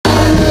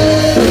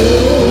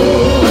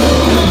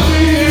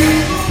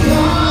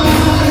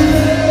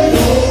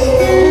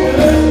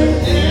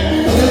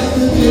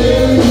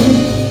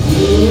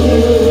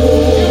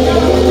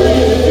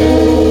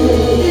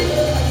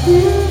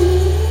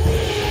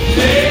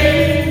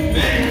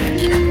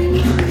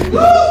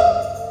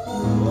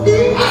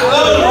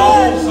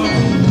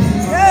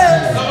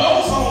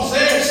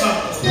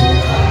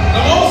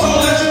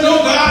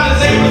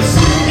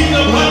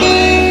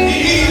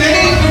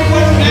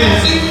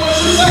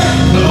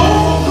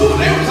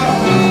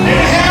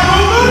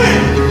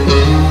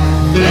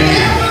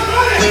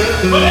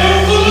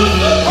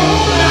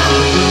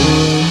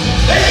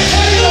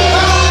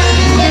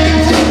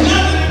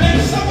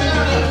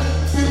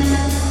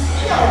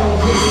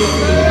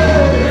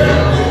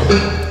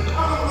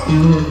I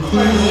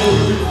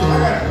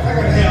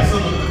gotta have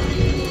some of it.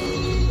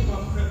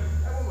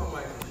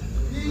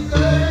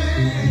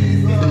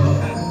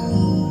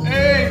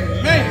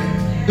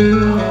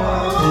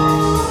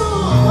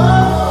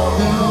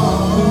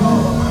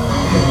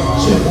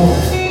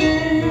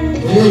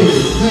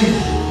 Amen.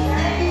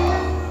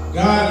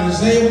 God is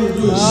able to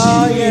do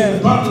exceedingly and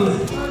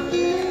abundantly.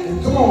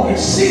 Come on,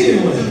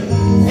 exceedingly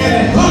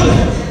and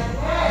abundantly.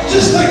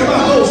 Just think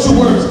about those two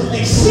words,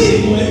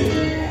 exceedingly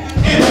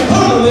and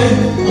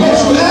abundantly. What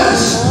you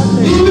ask,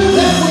 even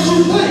that's what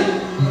you think.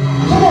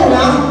 Come on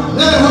now.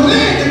 Now, if a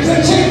man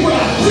can take what I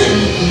think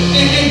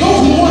and go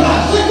from what I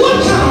think, what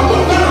kind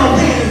of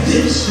man is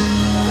this?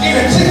 And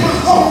can take my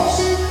thoughts.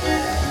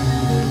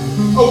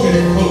 Okay,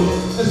 hold on.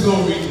 Let's go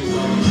and read this.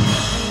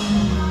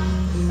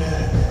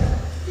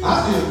 I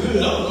feel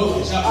good. I'm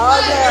going to go.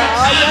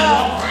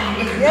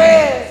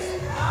 Yes.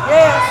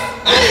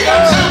 I ain't got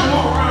time to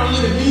walk around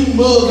with a mean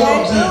mug all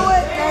the time.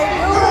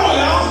 Come on,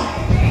 y'all.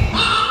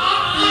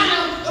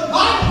 The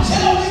Bible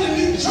tells me to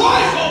be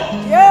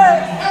joyful.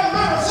 Yes. As a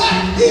matter of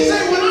fact, he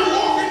said when I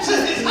walk into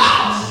his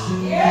house.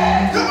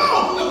 Yes. Come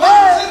on. The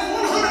Bible said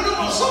 100 of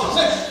my songs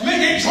say,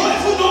 make a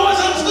joyful noise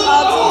unto the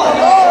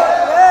Lord.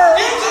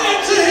 Enter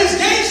into his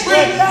gates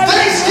with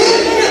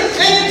thanksgiving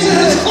and into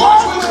his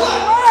courts with what?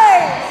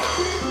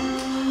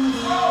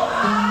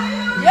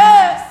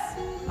 Yes.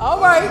 All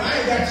right. I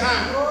ain't got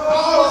time.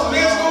 All this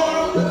mess going on.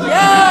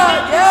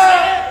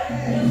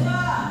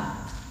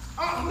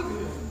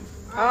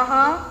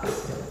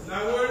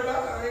 Not worried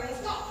about that. I ain't gonna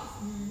stop.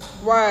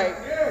 Right.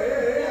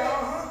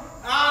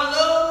 I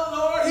love the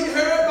Lord. He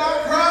heard my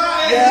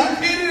cry and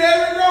he pitied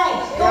every wrong.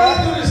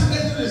 Let's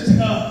do this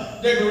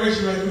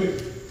declaration right quick.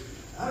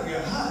 I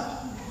got hot.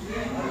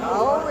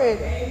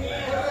 Already.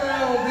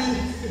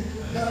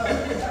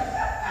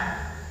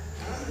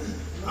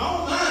 I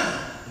don't mind.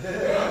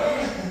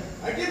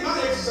 I get my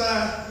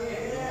exercise.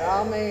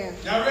 Amen.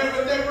 Y'all ready for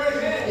the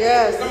declaration?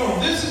 Yes. Come on.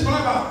 This is my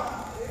Bible.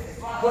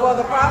 For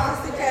the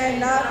prophecy came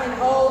not in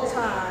old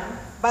time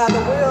by the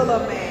will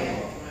of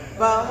man,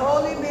 but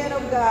holy men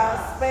of God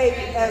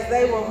spake as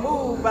they were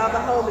moved by the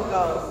Holy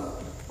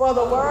Ghost. For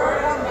the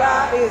word of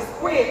God is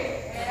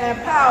quick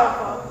and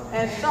powerful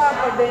and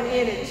sharper than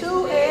any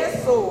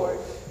two-edged sword,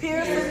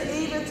 piercing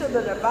even to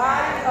the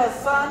dividing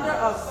asunder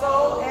of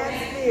soul and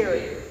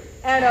spirit,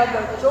 and of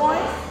the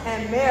joints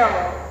and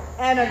marrow,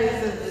 and it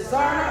is a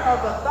discerner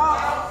of the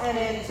thoughts and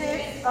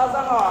intents of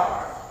the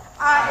heart.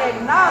 I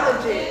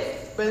acknowledge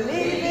it,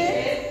 believe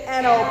it,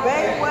 and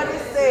obey what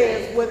it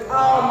says with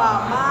all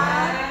my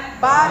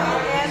mind, body,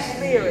 and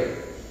spirit.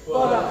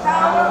 For the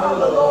power of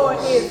the Lord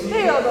is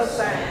still the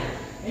same.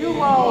 You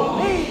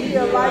won't leave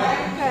here like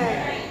you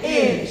came.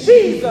 In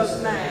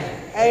Jesus'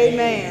 name,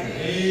 amen.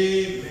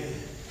 Amen.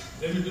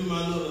 Let me do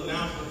my little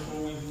announcement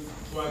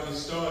before I get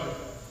started.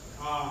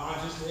 I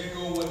just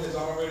echo what has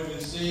already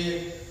been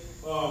said.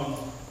 Come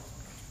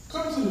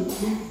to the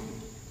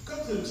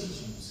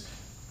teachings.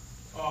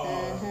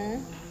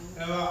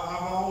 And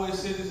I've always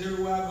said this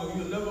everywhere I go.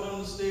 You'll never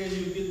understand.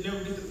 You'll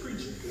never get the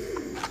preaching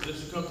unless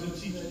you come to the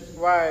teachings.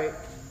 Right.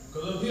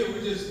 Because up here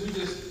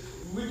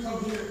we come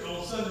here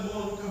on Sunday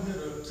morning. We come here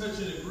to touch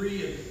and agree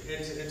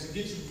and to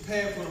get you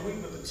prepared for the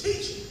week. But the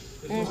teaching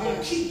is what's going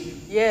to keep you.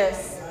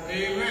 Yes.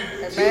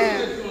 Amen. The teaching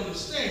that you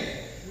understand.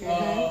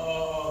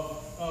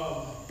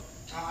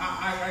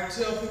 I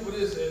tell people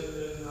this,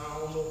 and I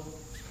don't know.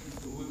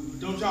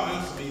 Don't y'all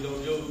answer me, though.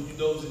 You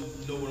those that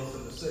know what I'm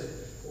going to say.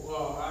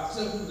 I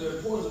tell people the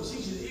importance of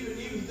teaching,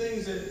 even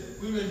things that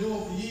we've been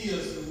doing for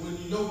years. When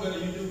you know better,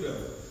 you do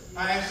better.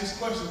 I asked this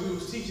question. We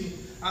was teaching.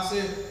 I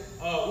said,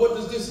 "What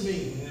does this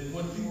mean?" And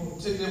when people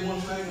take their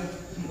one finger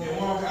and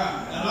walk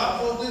out, and a lot of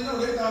folks didn't know.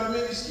 They thought it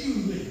meant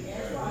excuse me.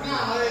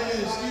 Nah, that ain't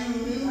mean excuse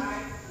me.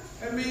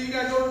 That means you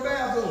got to go to the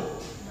bathroom.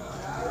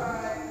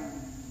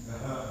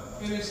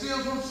 And it's still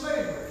from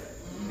slavery.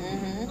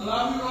 A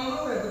lot of people don't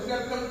know that, but you got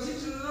to come to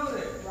teach them to know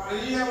that. And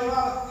you have a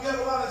lot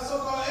of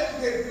so-called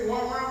educated people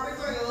walking around with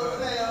their finger up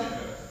there.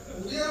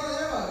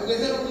 Yeah. And they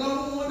have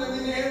number one, that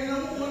means they have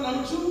number one,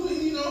 number two,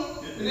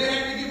 and they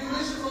have to get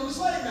permission from the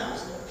slave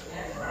master.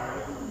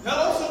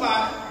 Hello,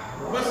 somebody.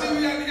 But see, we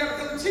got to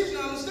come to teach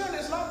and understand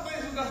there's a lot of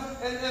things. And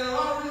a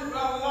lot of reasons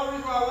why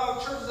a lot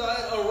of churches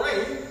are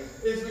arrayed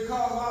is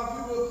because a lot of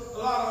people, a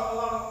lot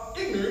of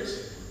ignorance.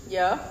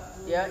 Yeah,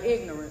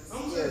 ignorance.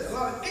 I'm saying a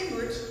lot of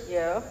ignorance.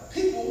 Yeah.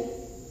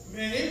 People,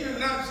 man, ignorant,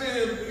 not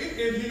saying,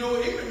 if you know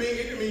what ignorant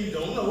means you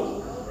don't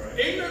know. Right.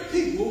 Ignorant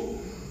people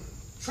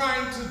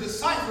trying to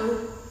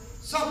decipher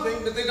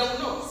something that they don't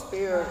know.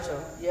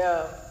 Spiritual,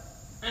 yeah.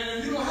 And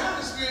if you don't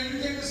have the spirit, you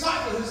can't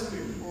decipher his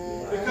spirit.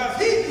 Because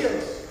he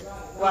gives.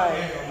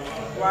 Right.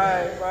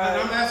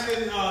 And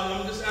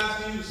I'm just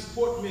asking you to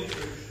support the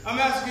ministry. I'm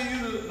asking you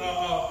to,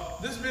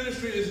 this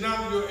ministry is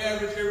not your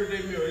average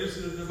everyday mirror. This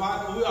is a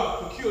divided, we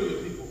are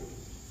peculiar people.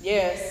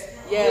 Yes.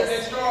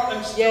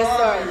 Extraordinary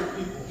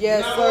people.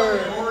 Yes,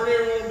 sir.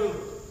 Ordinary won't do.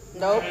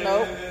 Nope.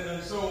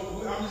 And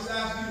so I'm just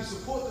asking you to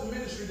support the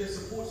ministry that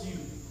supports you.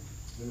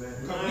 Amen.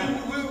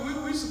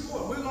 We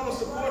support. We're going to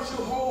support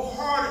you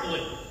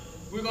wholeheartedly.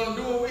 We're going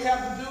to do what we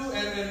have to do,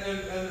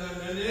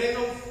 and there ain't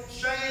no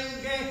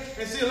shame game.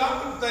 And see, a lot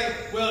of people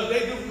think, well, if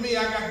they do for me,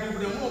 I got to do for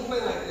them. We don't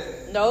play like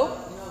that. Nope.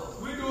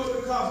 We do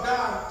it because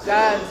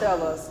God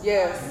tell us.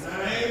 Yes.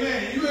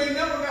 Amen. You ain't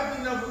never got to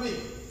do nothing for me.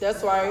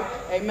 That's right.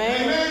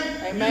 Amen.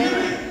 Amen.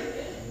 Amen.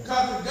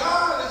 Because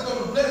God is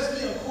going to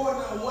bless me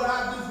according to what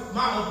I do for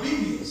my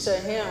obedience. To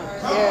Him.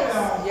 Come Yes.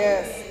 on,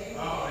 Yes.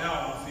 Oh,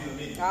 y'all don't feel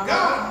me. Uh-huh.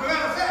 God,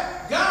 matter of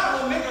fact,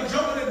 God will make a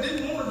joker that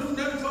didn't want to do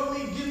nothing for me,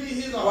 give me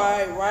his all.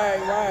 Right.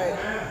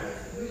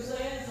 You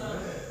saying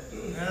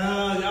something?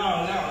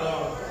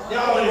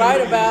 Y'all ain't Right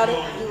really about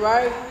going. it. You're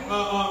right.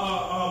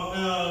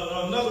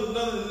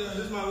 Another, this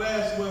is my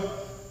last one.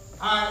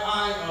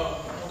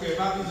 Okay,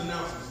 about these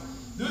announcements.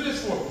 Do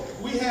this for me.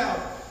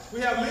 We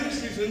have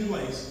ministries in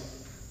place.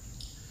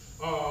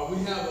 We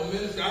have a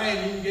ministry, I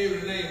hadn't even gave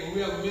it a name, but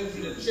we have a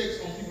ministry that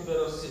checks on people that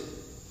are sick.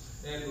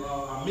 And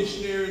our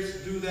missionaries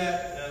do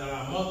that, and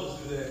our mothers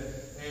do that.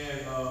 And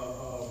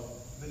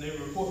then they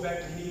report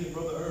back to me and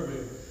Brother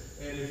Irving.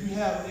 And if you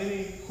have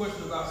any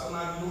questions about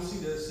somebody you don't see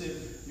that's sick,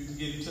 you can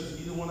get in touch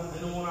with either one of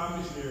our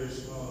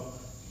missionaries.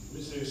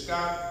 Missionary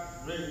Scott,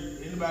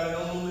 anybody that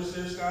don't know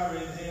Missionary Scott,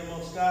 raise your hand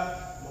on Scott,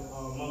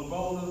 Mother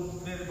Bolden,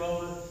 Daddy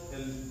Bolden,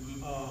 and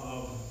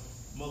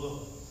Mother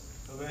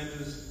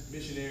Evangelist,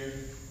 Missionary,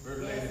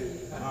 Virgin Lady,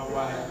 my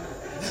wife.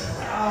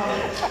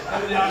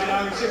 Y'all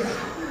can check out.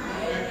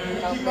 And we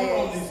keep up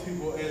on these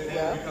people, and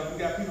because we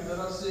got people that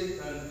are sick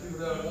and people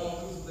that are going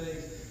through some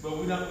things, but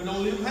we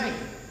don't leave them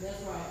hanging.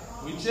 That's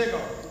right. We check on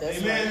them.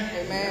 Amen.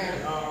 Right.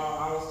 Amen. I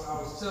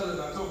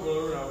told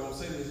Brother I was going to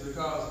say this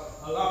because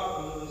a lot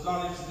of these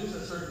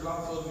traditional churches, a lot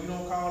of folks, we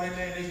don't call their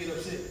name, they get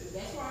upset.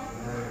 That's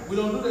right. We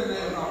don't do that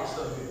name and all this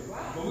stuff here.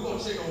 Right. But we're going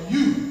to check on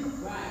you.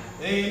 Right.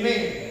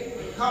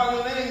 Amen. Call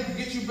your name to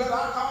get you better.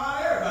 I call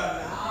out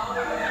everybody now.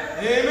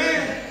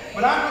 Amen.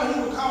 But I know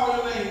who to call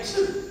your name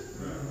to.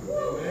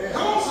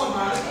 Come on,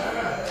 somebody.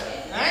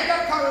 I ain't got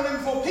to call your name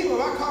before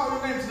people. I call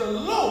your name to the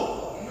Lord.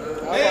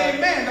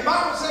 Amen. The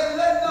Bible says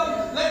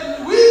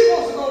we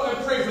want to go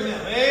and pray for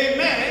them.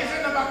 Amen. Ain't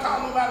saying nothing about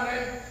calling nobody's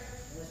name.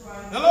 That's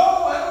right. Hello.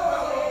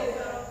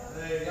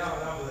 Hey,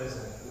 y'all bless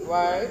that.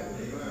 Right.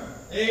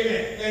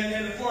 Amen.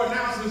 And for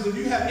announcements, if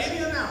you have any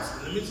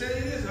announcements, let me tell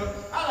you this.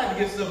 I like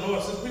to get stuff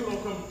more. Some people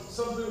don't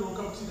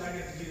come to you, I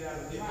get to get it out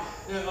of it.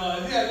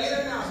 If you have any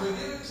announcement,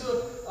 give it to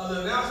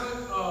the announcement,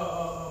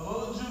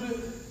 Mother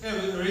Judith,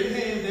 or any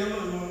hand,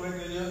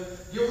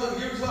 give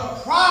it to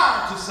her prior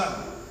to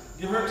Sunday.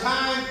 Give her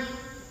time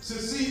to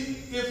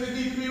see if it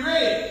needs to be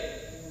ready.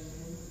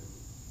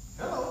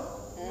 Hello.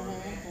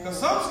 Because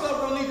some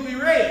stuff don't need to be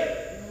ready.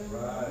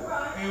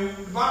 Right. And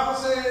the Bible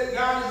said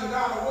God is a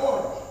God of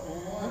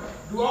order.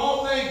 Do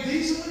all things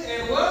decently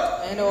and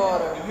what? In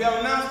order. If you have an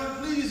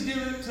announcement, please give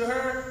it to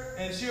her,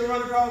 and she'll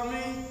run across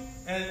me.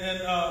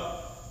 And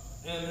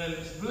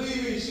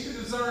believe me, she can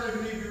discern if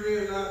it needs to be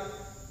ready or not.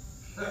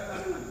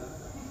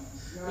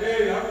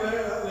 Hey, I'm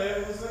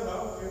glad. What's up? I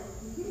don't care.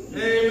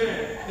 Amen.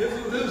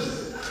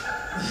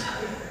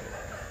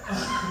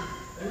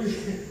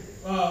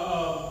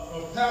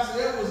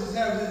 Pastor Edwards is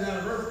having his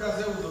anniversary.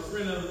 Pastor Edwards is a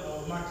friend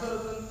of my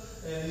cousin,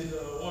 and he's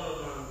one of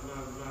my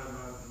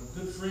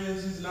good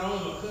friends. He's not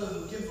only my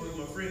cousin, Kinfolk, he's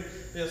my friend.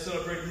 They're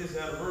celebrating his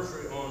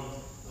anniversary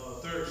on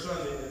third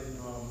Sunday,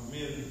 and me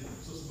and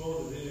Sister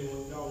Bolden, if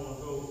anyone y'all want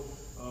to go,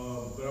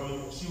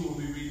 but she will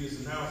be reading this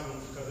announcement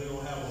because they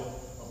don't have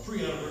a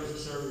pre-anniversary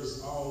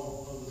service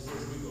all of the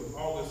first week of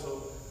August. So,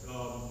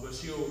 but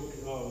she'll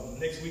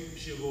next week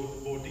she'll go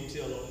into more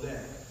detail on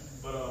that.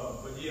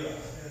 But yeah.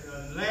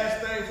 And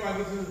last thing before I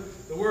get to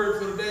the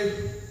word for the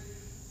day,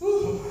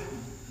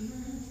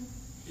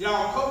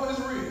 y'all, COVID is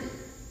real.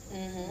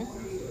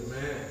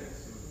 Amen.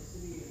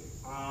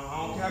 I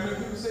don't care how many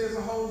people say it's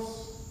a hoax.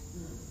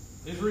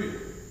 It's real.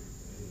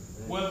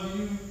 Whether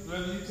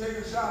you take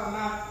a shot or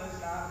not,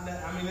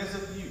 that's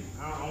up to you.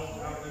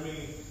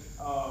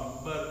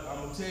 But I'm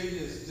gonna tell you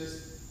this: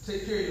 just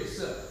take care of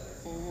yourself.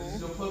 This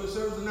is your public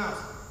service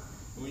announcement.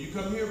 And when you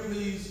come here,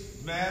 please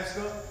mask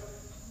up.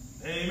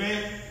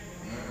 Amen.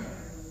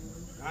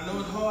 I know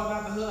it's hard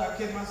not to hug. I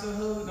catch myself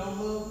hugging. Don't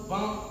hug,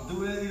 bump, do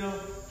that,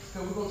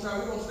 because we're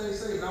gonna stay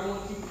safe. And I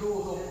want to keep the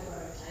doors open.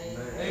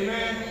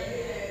 Amen.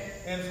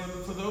 And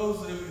for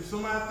those, if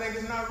somebody thinks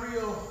it's not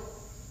real,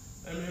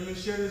 let me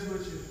share this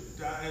with you.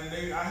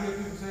 And I hear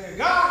people saying,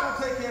 God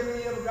will take care of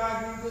me, but God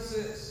give you good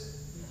sense.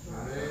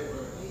 Amen.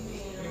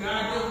 And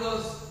God gives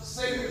us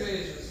safety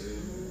measures.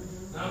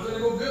 Now I'm going to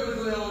go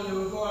biblically on you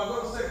before I go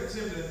to 2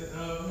 Timothy.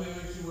 Let me make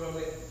sure where I'm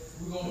at.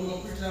 We're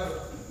going to preach out of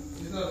it.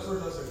 It's not the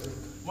first I said.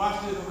 Watch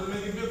this. I'm going to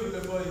make it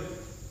biblical for you.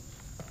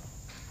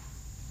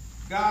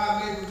 God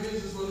made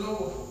provisions for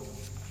Noah.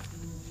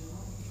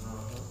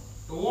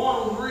 The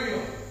water was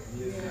real.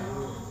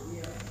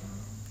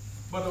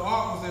 But the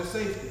ark was their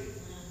safety.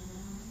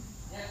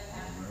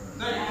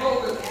 Think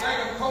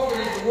of COVID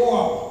as the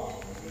water.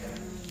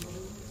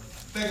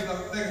 Think of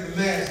the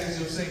mask as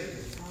your safety.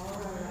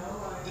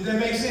 Did that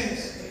make sense?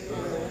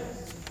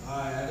 All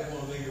right, I didn't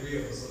want to make it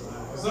real for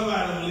somebody.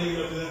 Somebody don't believe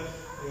it up there.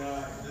 Yeah, all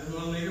right, just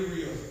want to make it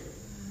real.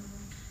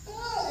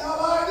 Y'all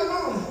already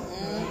know.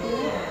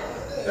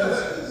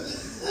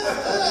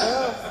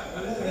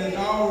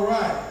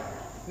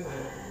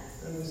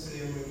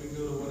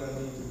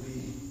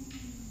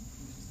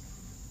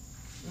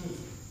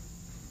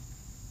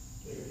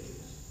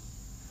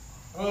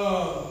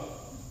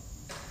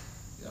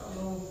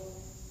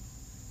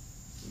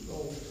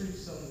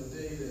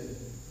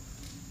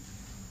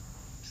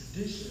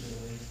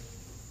 traditionally,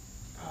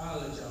 I'll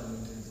let y'all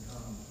make this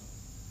comment.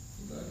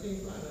 I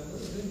can't find that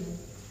little video.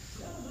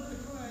 Y'all let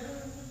it cry.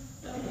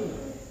 Y'all do it.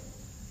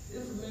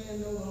 If a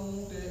man know I don't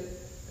want that.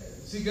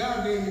 See,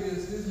 God gave me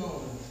this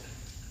moment.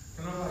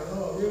 And I'm like,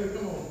 oh, really?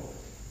 Come on.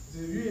 See,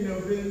 if you ain't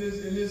never been in this,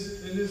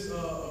 you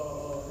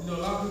know, a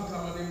lot of people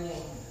talking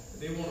about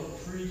they want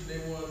to preach, they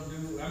want to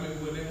do,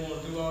 when they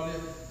want to do all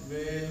this,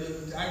 man,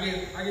 look, I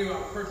gave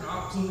out a personal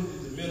opportunity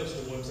to minister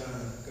one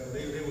time, because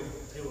they were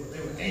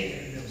angry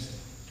to minister.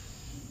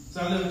 So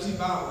I let them teach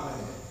Bible like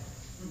that.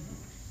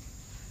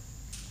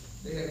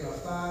 They had about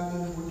 5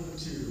 minutes worth of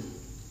material.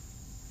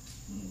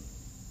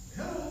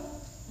 Hello?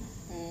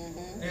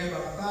 They had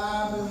about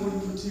 5 minutes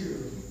worth of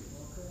material.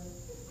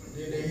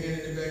 Then they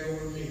handed it back over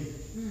to me.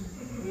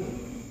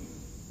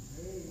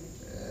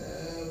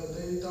 But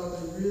they thought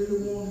they really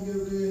wanted to get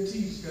up there and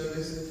teach, because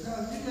they said,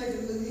 Pastor, you make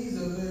it look easy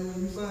up there when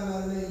you find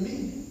out it ain't me.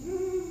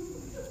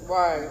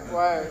 Right.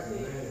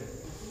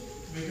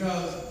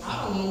 Because I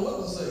don't know what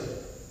to say.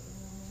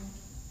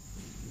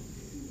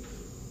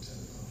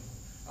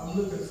 I'm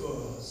looking for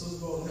Sister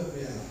Bo to help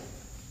me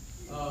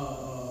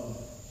out.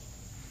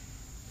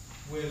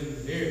 When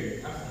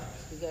there,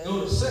 go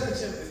to 2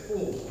 Timothy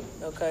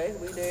 4. Okay,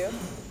 we there.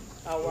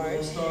 All We're right. going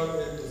to start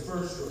at the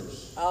first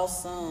verse.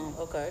 Awesome.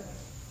 Okay.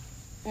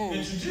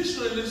 And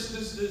traditionally, this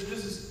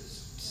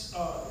is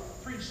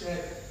preached at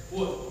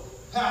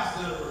what?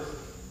 Pastor University.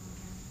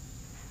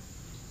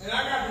 And I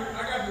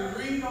got to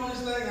read on this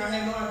thing. I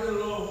had no idea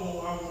the Lord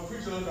was going to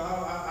preach on it.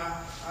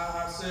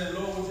 I said,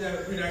 Lord, what you have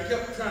to preach? I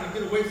kept trying to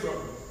get away from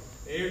it.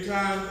 Every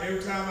time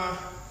it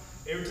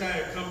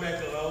come back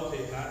to,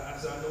 okay, I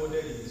said, I know what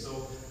that is.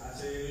 So I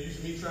said, it used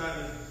to me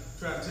trying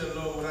to tell the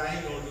Lord what I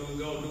ain't going to do and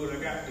going to do what I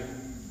got to do.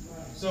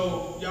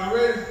 So, y'all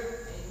ready?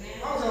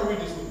 How would y'all read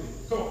this with me?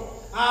 Come on.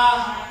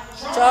 I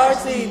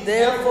Charge thee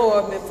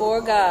therefore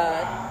before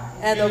God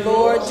and the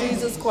Lord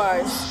Jesus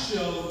Christ,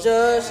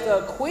 judge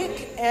the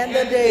quick and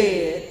the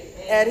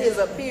dead at his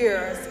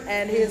appearance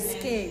and his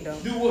kingdom.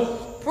 do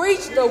what?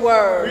 Preach the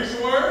word. Preach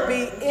the word.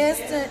 Be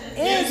instant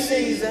in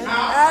season,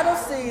 out of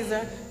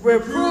season.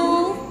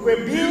 Reprove,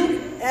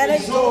 rebuke, and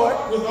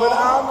exhort with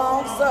all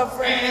long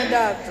suffering and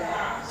doctrine.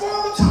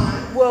 For the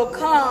time Will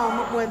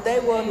come when they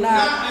will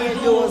not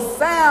endure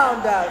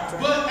sound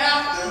doctrine. but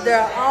after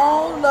Their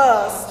own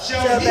lust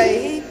shall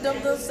they heap them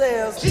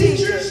themselves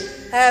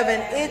teachers,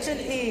 having itching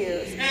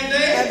ears,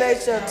 and they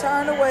shall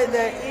turn away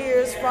their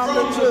ears from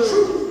the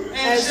truth,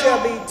 and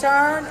shall be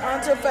turned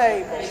unto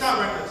fables. Stop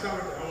right there. I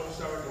want to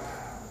stop right there.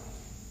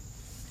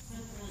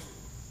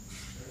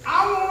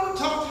 I want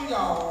to talk to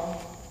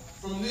y'all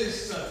from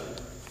this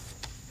subject.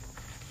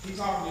 He's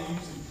talking to you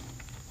too.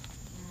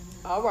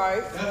 All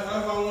right. That's what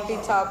I want to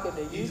He talk talking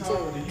to you He's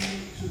talking too. to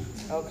you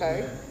too.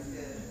 Okay.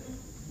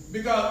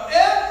 Because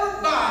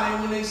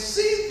everybody, when they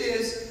see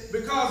this,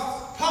 because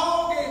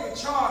Paul gave a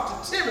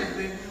charge to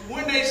Timothy,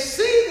 when they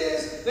see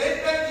this, they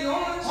think you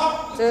only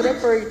talk To the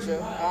preacher.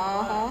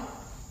 Uh-huh.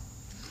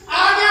 I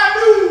got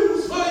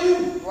news for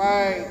you.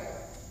 Right.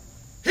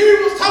 He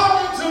was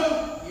talking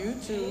to You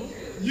too.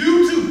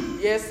 you too.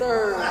 Yes,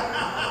 sir.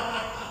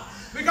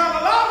 Because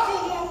a lot of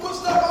folks want to put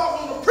stuff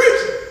off on the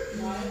preacher.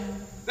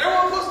 They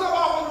want to put stuff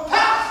off on the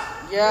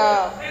pastor.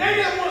 Yeah. And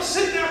they just want to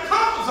sit in their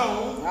comfort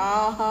zone.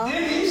 Uh-huh.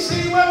 Did he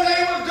see what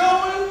they was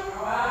doing?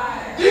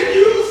 Did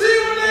you see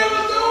what they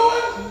was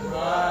doing?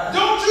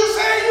 Don't you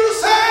say you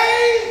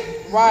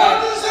saved? Right.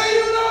 Don't you say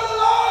you know the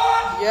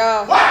Lord?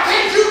 Yeah. Why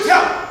can't you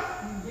tell them?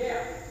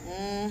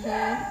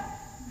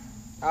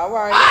 Mm-hmm. All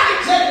right. I can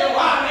tell you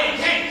why they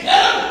can't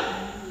tell them.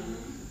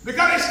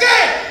 Because they're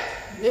scared.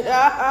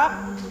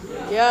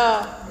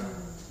 Yeah.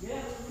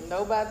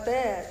 Know about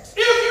that.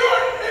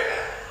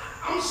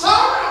 I'm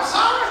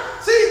sorry.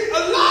 See, a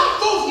lot of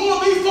folks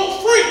want to be folks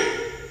free.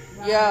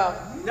 Yeah.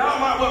 Y'all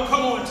might well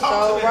come on and talk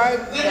So, to me. right.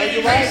 You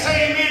You're can't right.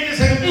 say amen, just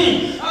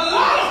say A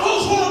lot of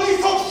folks want to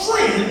be folks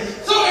free.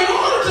 So in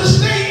order to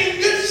stay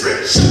in good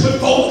friendship with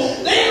folks,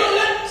 they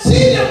don't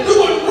see them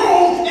doing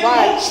wrong and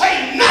Right. won't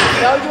say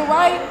nothing.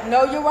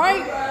 No, you're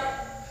right.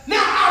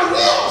 Now, I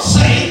will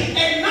say,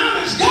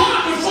 acknowledge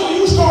God before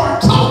you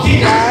start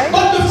talking. Right.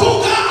 But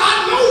before God,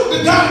 I know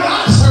the God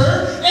I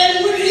serve.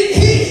 And when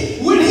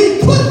he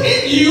put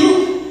in you,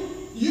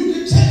 you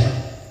can tell.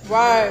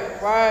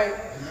 Right.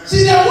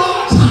 See, there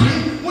was a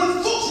time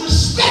when folks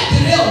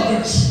respected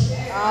elders.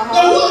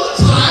 There was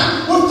a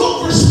time when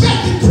folks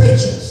respected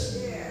preachers.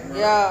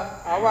 Yeah.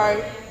 All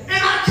right. And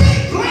I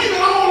can't blame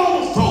it all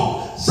on the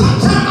folk.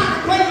 Sometimes I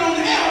can blame it on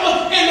the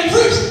elder and the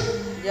preacher.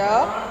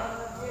 Yeah.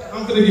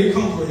 I'm going to get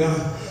comfortable,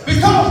 y'all.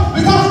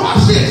 Because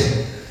watch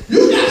this.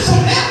 You got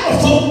some elder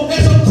folk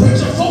and some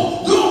preacher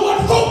folk doing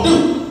what folk do.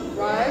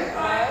 Right.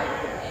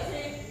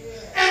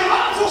 And a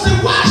lot of folks say,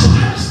 why should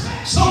I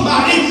respect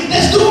somebody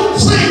that's doing the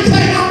same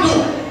thing I'm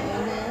doing?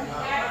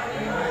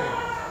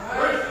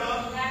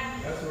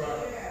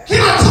 Can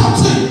I talk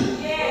to you?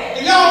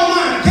 If y'all don't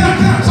mind, can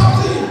I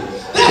talk to you?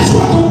 That's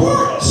what the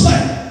world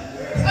say.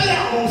 Now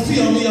y'all don't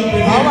feel me up in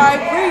here. All right.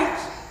 Preach.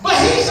 But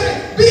he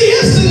said, be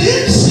instant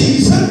in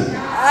season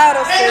Out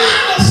of and season.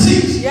 out of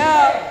season.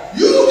 Yeah.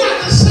 You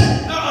got to set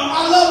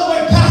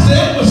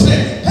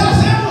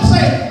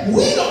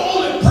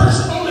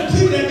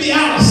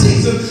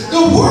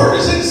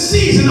this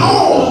season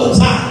all the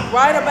time.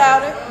 Right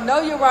about it.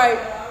 No, you're right.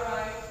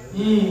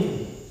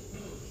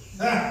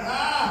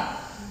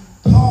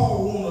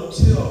 Paul want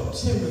to tell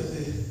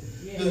Timothy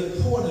the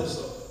importance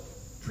of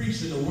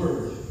preaching the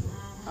word.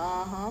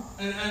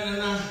 And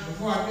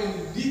before I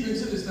get deep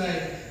into this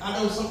thing, I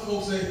know some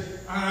folks say,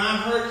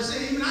 I've heard it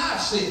said, even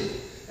I've said it.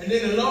 And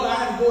then the Lord, I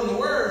had to go in the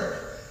word.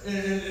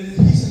 And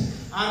he said,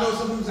 I know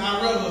some people say,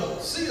 I'd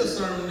rather see a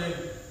sermon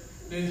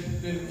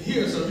than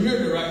hear a sermon. You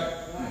heard me, right?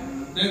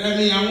 That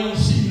means I want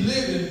to see you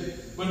living,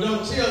 but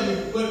don't tell me.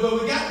 But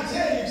we got to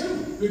tell you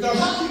too. Because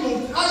how you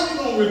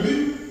gonna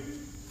rebuke,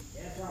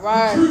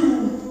 right,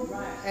 reprove,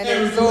 and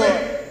exhort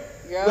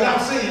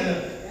without saying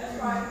nothing? That's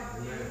right.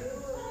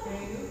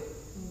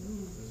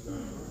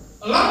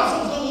 A lot of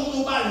folks don't want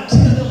nobody to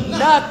tell them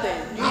nothing.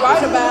 You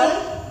right about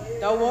it.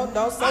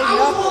 Don't say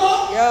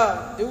nothing.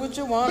 Yeah, do what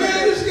you want.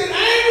 Man, just get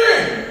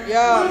angry.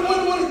 Yeah.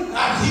 When I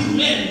keep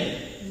letting me.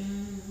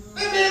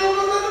 That man don't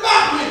know nothing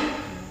about me.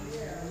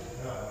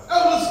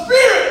 That was a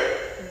spirit.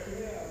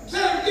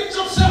 Tell him, get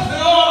yourself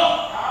in order.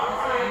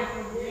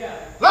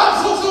 A lot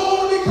of folks don't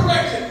want to be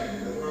corrected.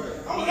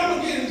 I'm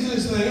gonna get into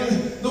this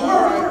thing. The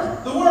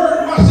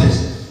word, watch this.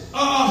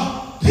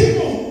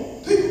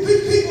 People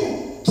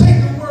take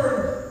the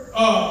word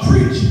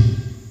preach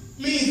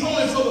means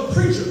only for the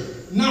preacher,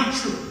 not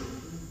true.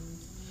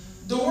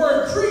 The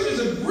word preach is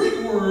a Greek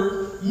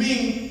word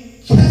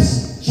meaning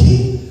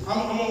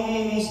I'm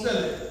gonna spell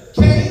it.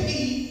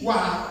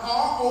 Keyroxon.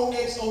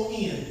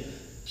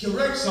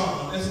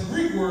 Kerexon. That's a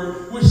Greek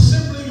word which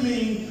simply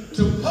means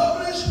to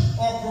publish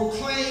or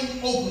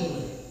proclaim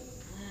openly.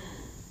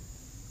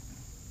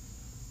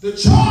 The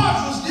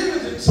charge was given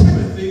to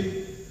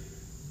Timothy,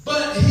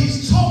 but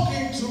he's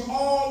talking to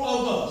all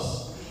of us.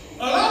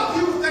 A lot of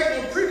people think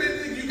when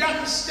preaching, you got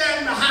to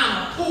stand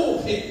behind a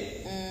pulpit.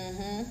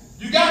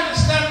 You got to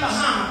stand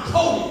behind a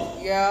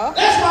podium. Yeah.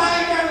 That's why I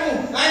ain't got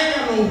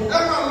no.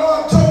 That's why the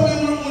Lord told me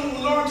when the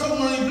Lord told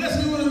me when He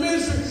blessed me with a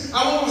ministry, I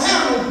won't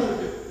have no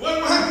pulpit.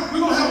 We're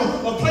gonna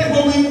have a place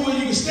where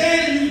you can stand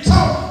and you can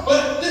talk.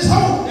 But this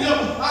whole,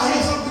 I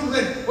hear some people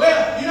say,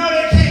 well,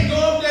 they can't go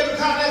up there because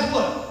that's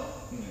what.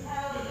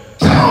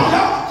 Come on,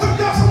 y'all. Some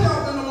of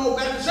y'all been no more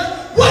Baptist church.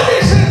 What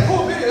they say the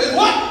pulpit is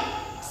what?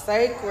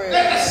 Sacred.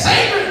 That's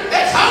sacred.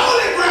 That's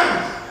holy ground.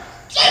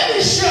 Let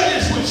me share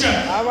this with you.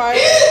 All right.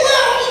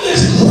 Anywhere on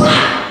this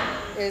ground,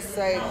 it's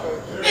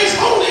sacred. it's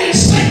holy and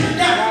sacred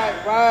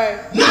ground.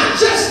 Right. Not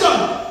just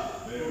a.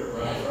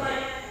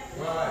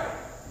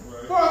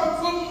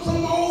 Well,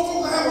 some old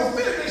folks have a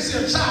fit. They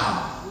see a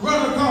child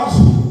run across.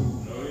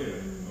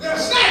 They'll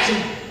snatch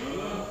him.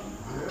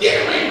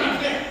 Get away from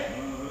there.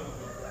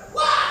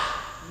 Why?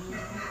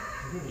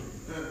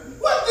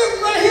 What?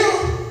 They're right here.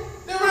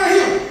 They're right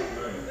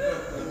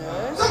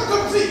here. Some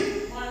couple feet.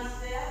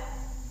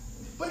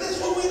 But that's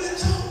what we've been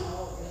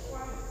taught.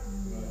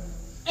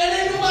 And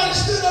ain't nobody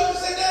stood up and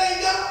said that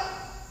ain't God.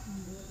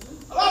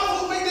 A lot of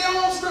folks make their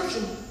own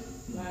scripture.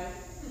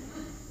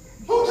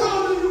 Who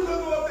told you you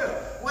couldn't go up there?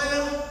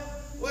 Well,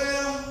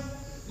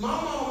 my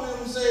mom and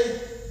them say,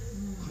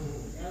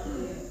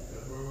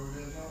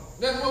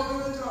 that's what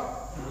we've been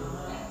taught.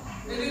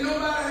 And then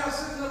nobody has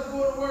sitting up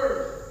for the word.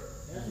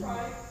 That's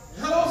right.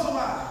 Hello,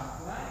 somebody.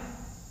 Right.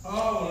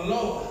 Oh,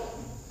 Lord.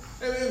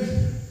 I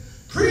mean,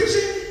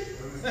 preaching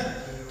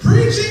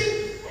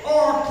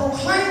or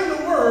proclaiming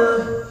the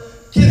word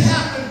can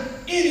happen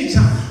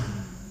anytime.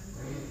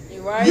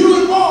 You right? You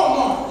in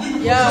Walmart, you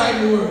can proclaim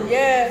the word.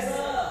 Yes.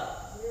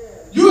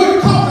 You in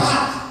the coffee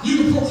house, you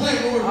can proclaim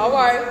the word. All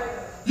right.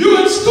 You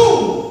in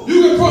school,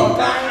 you can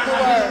proclaim the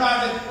word.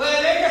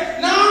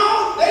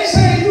 No, they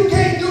say you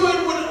can't do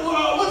it with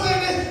what's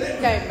that? You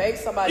can't make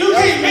somebody You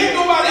else. can't make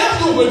nobody else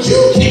do it, but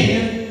you can.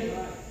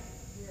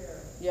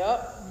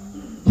 Yep.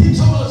 He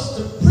told us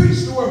to preach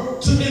the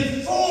word, to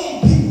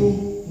inform people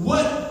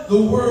what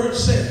the word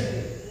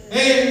said.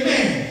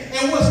 Amen.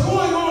 And what's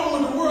going on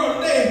with the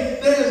world today,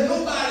 there is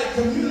nobody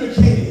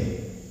communicating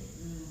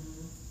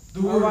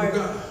the word of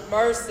God.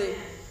 Mercy.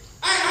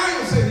 I ain't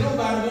gonna say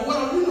nobody,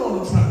 but you know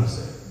what I'm trying to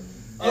say.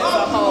 A lot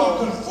of people are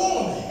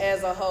conforming.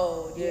 As a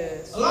whole,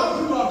 yes. A lot of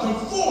people are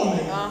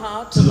conforming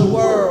to the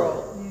world.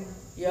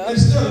 Yep.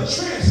 Instead of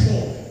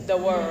transforming the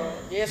world.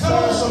 Yes, Come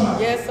on, sir.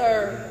 somebody. Yes,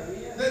 sir.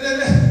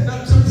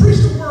 To preach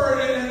the word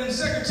in 2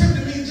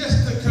 Timothy means just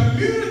to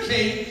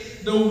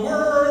communicate the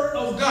word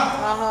of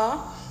God.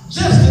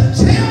 Just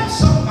to tell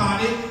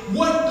somebody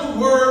what the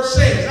word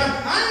says. I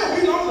ain't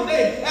gonna be long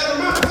today. As a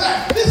matter of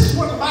fact, this is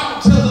what the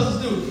Bible tells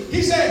us to do.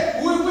 He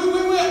said, we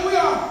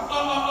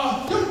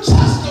are your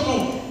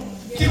testimony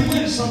can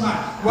win somebody.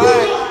 Right.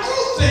 We go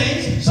through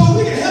things so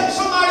we can help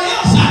somebody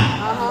else out.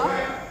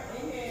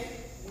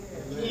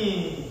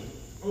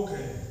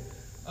 Okay.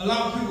 A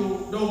lot of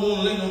people don't want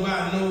to let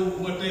nobody know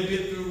what they've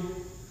been through.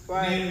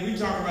 Right. And we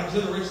talk about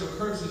generational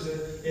curses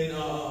in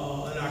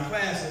our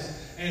classes.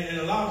 And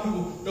a lot of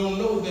people don't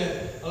know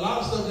that a lot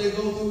of stuff they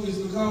go through is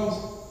because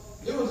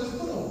it was just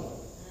put on.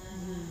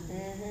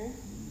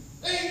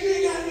 Hey, you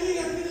ain't got to get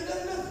nothing.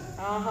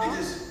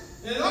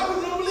 And a lot of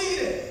people don't believe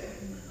that.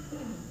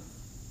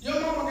 Your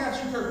mama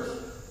got you cursed.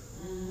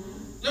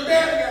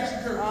 barely got you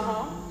cursed.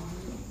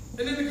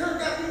 And then the curse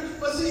got you.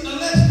 But see,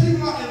 unless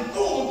people are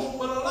informed,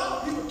 but a lot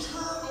of people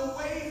turn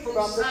away from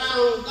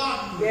sound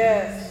doctrine.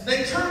 Yes.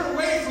 They turn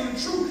away from the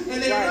truth,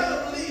 and they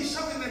rather believe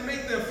something that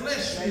make their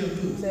flesh feel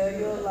good. Tell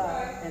you a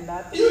lie and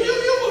not the You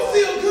will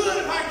feel good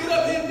if I get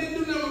up here and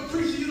do them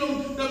preaching you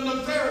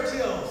them fairy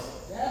tales.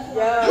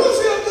 Yeah. You will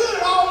feel good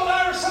if all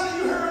every Sunday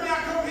you heard me, I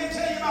come here and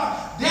tell you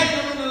about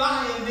Daniel and the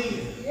lion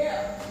den.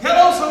 Yeah.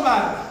 Hello,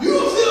 somebody. You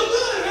will feel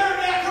good if every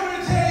day I come here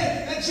and tell you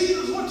that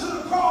Jesus went to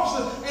the cross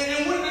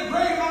and went in the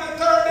grave on the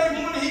third day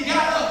morning he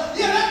got up.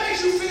 Yeah, that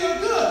makes you feel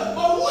good.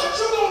 But what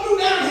you gonna do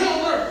down here on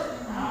earth?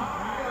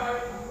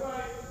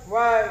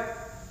 Right.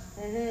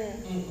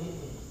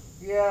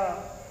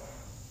 Yeah.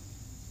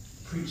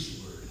 Preach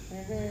the word.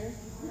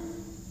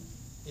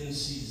 In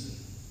season.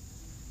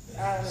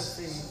 Out of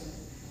season.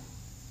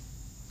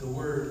 The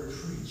word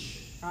preach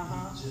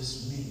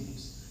just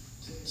means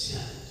to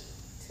tell it,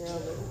 to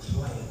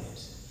proclaim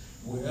it.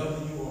 Wherever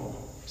you are,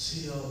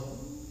 tell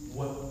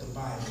what the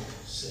Bible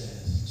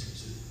says to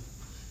do.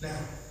 Now,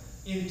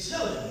 in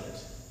telling it,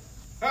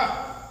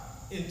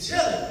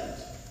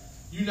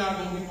 you're not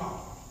going to be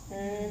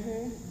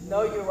popular.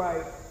 No, you're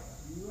right.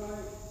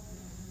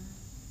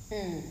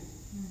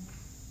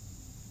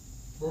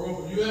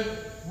 Bro, you at?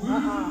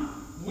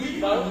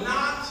 We are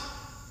not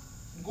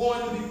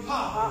going to be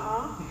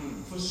popular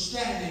for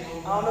standing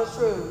on the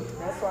truth.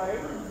 That's right.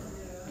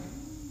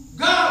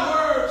 God's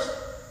words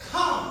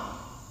come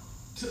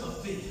to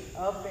offend.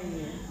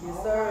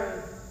 Yes,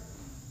 sir.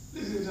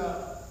 Listen,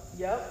 y'all.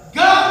 Yep.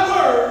 God's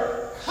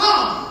word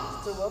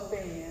comes to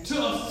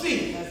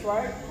offend. That's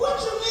right. What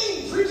you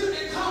mean, preacher?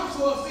 It comes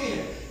to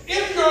offend.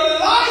 If your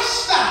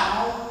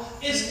lifestyle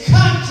is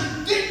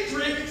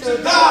contradictory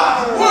to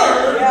God's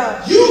word,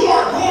 you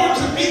are going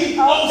to be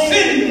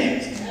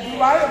offended.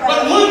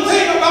 But one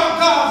thing about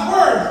God's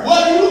word,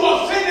 whether you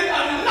offended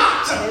or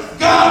not,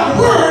 God's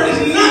word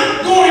is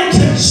not going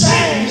to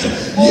change.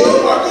 You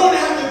are going to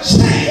have to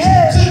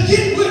change to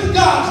get with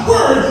God's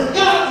word.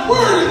 God's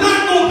word is not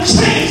going to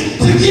change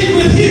to get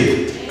with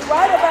you. You're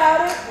right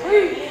about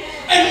it.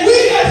 And we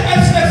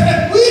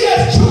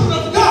as children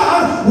of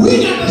God,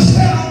 we got to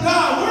stand on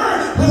God's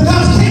word.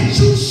 Because can't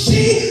you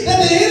see that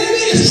the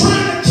enemy is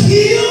trying to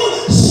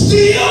kill,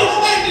 steal,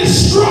 and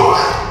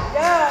destroy?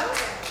 Yeah.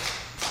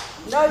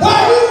 No,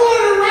 while we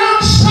running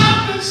around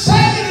shouting,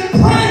 singing, and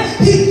praying,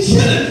 he's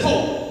killing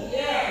folk.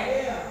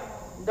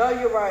 No,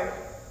 you're right.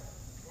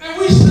 And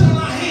we sit on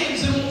our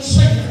hands and won't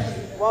say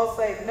nothing. Won't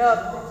say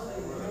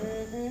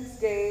nothing.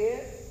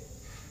 Scared.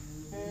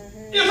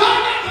 If I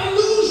got to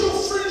lose your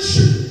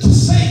friendship to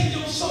save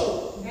your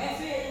soul.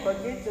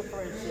 Forget your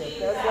friendship.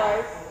 That's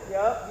right.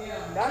 Yep.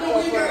 Not I know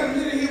we got a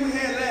minute here we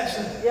had last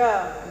night.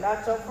 Yeah,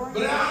 not your friend.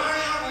 But I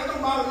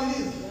don't bother me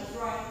either. That's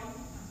right.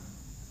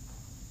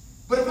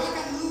 But if I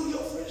got to lose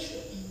your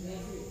friendship,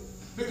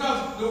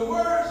 because the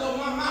words of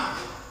my mouth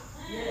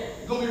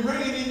going to be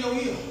ringing in your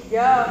ear.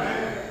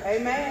 Yeah.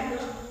 Amen.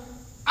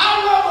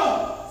 I'd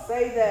rather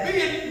say that.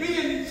 Be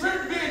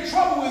in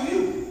trouble with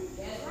you.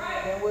 That's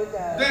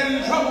right. Than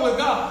in trouble with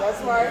God.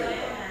 That's right.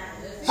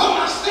 So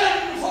when I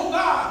stand before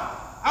God,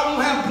 I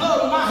won't have blood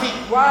on my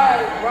hands.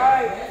 Right.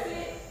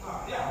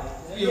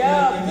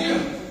 Yeah.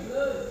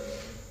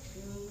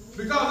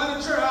 Because in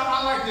the church,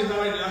 I like this. I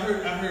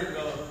heard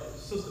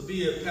Sister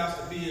Bia,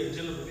 Pastor Bia,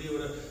 Jennifer Bia,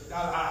 whatever.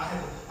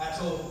 I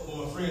told when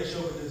my friend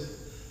showed me this,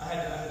 I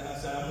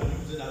said I'm gonna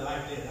use it. I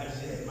like that. I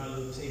just had my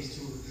little taste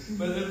to it.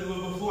 But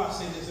before I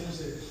say this, let me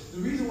say the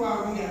reason why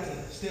we got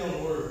to stay on the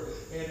word.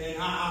 And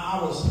I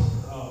was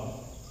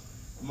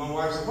my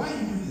wife said, "Why do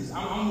you do this?"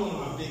 I'm one of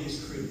my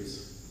biggest critics.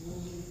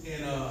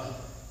 And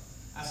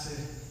I said,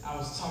 I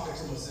was talking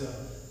to myself.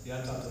 Yeah,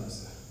 I talked to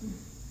myself.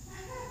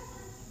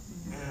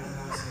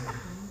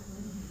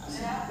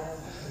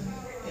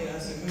 And I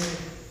said, man,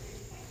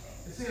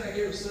 it seems like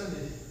every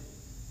Sunday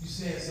you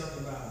saying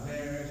something about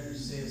marriage, or you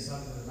saying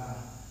something about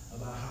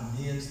how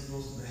men's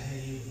supposed to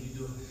behave when you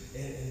do it,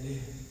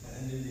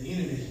 and then the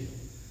enemy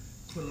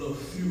put a little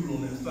fuel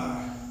on that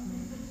fire,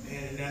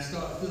 and I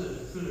started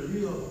feeling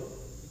real.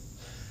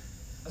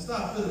 I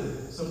started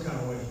feeling some kind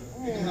of way.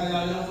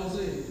 How y'all supposed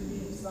to say it?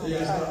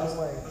 Yeah,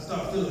 I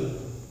started feeling.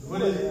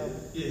 What is it?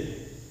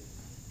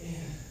 Yeah.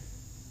 And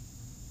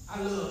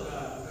I love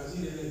God because He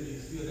didn't let me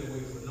feel that way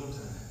for no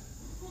time.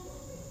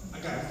 I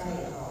got a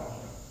phone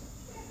call,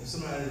 and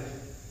somebody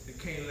that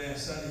came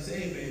last Sunday said,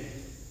 "Hey man,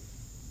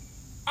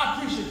 I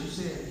appreciate you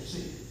saying what you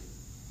said."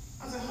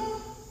 I said, "Huh?"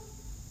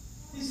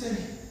 He said,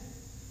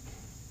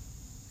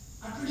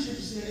 "I appreciate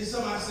you saying." It's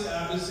something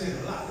I've been saying a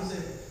lot. He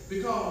said,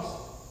 because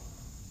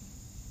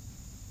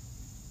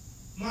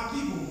my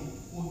people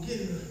were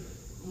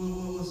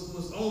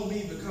was on me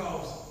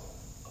because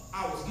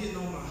I was getting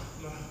on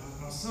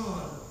my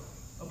son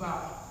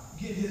about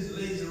getting his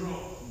lazy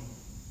rump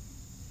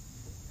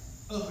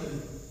up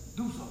and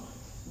do something.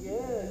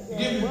 Yeah,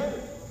 get me?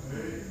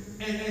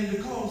 And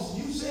because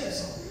you said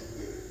something.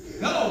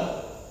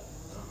 Hello.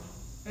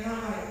 And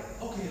I'm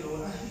like, okay,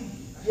 Lord, I hear you.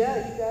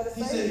 Yeah, you gotta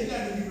say He said it. you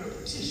got to be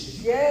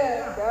repetitious.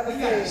 Yeah, you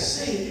got to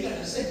say it. You got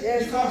to say.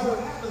 Yes, Because what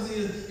happens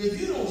is, if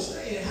you don't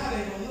say it, how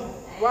they gonna know?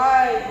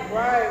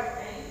 Right.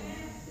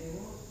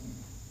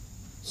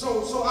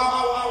 So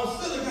I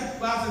was feeling that,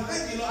 but I said,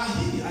 thank you, Lord. I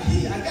hear you.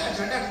 I got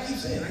you. I got to keep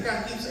saying it. I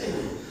got to keep saying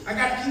it. I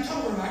got to keep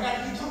talking about it. I got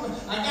to keep talking.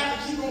 I got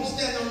to keep on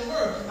standing on the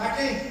word. I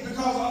can't,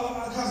 because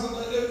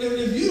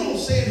if you don't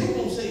say it, who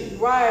gonna say it?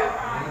 Right.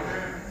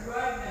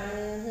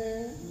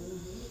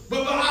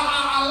 But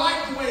I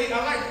like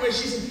the way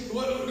she said.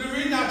 The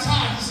reason I'm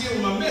tired to see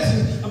with my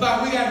message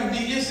about we got to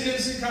be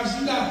innocent because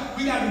we got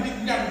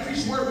to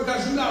preach the word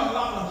because you got a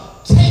lot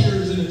of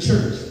taters in the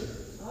church.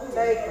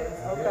 Takers.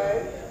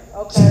 Okay.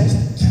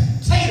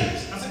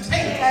 Taters. I said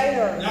taters.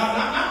 Taters. Now,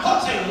 not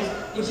potatoes,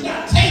 but you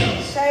got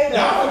taters. Taters.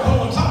 Y'all will go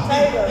and talk to me.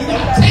 Taters. You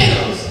got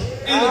taters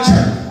in the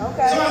church.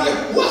 Okay. So I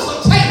said, what's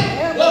a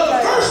tater? Well, the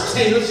first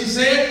tater, she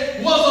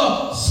said, was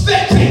a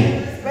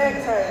spectator.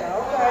 Spectator.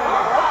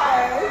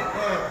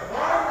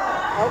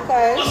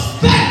 Okay. A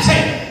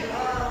spectator.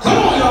 Come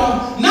on,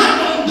 y'all. Not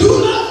gonna do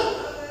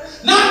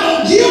nothing. Not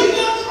gonna give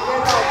nothing.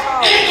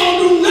 Ain't gonna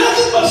do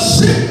nothing but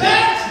sit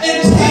back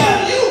and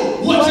tell you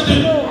what to do.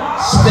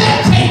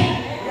 Spectator.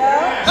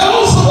 Come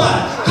on, somebody.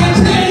 Can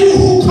tell you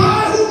who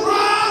cried, who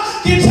cried.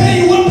 Can tell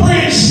you what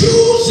brand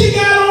shoes she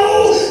got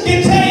on.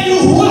 Can tell you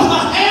what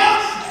her hair.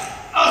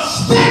 A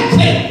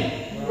spectator.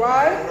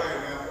 Right.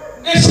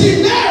 And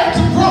she married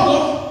to brother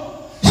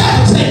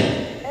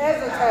Hesitator.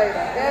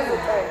 Hesitator.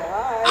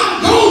 All right.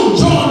 I'm going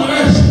to join the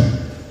worship.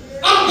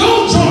 I'm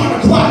going to join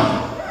the choir.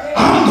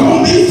 I'm going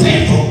to be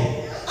faithful.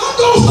 I'm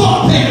going to start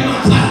paying my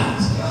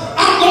tithes.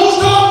 I'm going to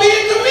start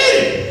being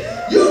committed.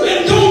 You've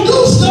been going to do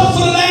stuff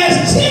for the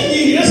last 10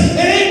 years and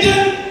ain't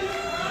done.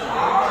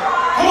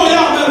 Come on,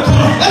 y'all better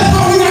come on. That's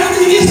why we got to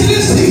be into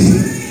this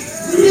season.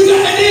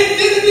 And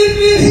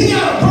then he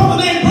got a brother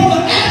named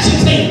Brother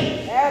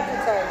Agitator.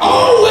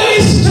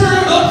 Always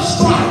stirring up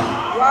strife.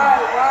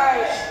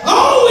 Right.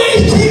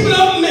 Always keeping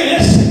up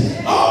mess.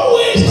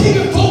 Always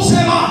keeping folks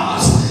at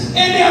odds.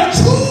 And their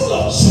tool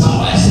of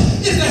choice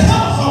is the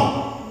telephone.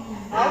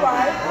 All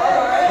right.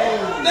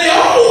 They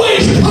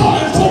always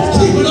calling folks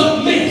keeping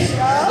up mess.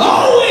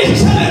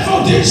 Always telling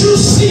folks, did you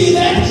see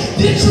that?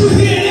 Did you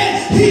hear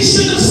that? He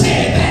should have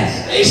said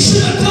that. They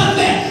should have done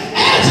that.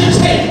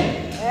 Agitator.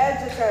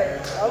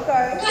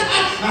 Okay.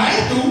 I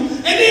ain't through.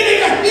 And then they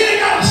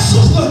got a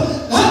sister.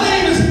 Her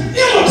name is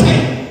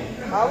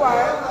Imitator. All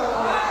right.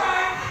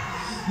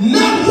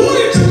 Not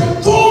wanting to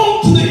conform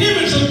to the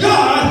image of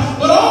God,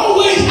 but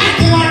always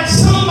acting like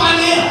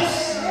somebody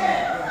else.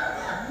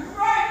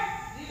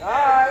 All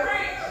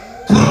right.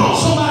 Come on,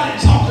 somebody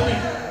talk to me.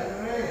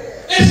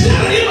 Instead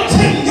of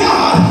imitating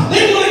God,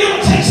 they want to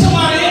imitate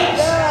somebody else.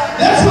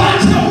 That's why I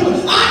tell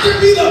people, I can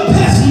be the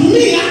best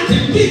me I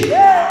can be.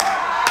 Yeah.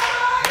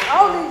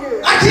 Only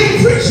you. I can't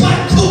preach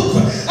like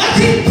Cook. I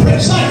can't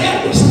preach like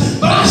Edwards,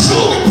 but I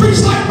sure can preach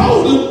like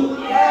Bolden.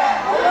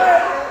 Yeah. All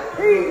right.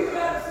 Peace.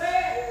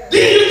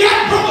 Then you got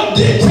Brother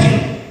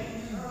Dictator.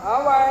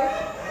 All right.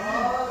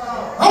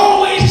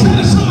 Always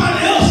telling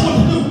somebody else what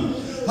to do.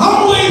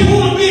 Always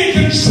want to be in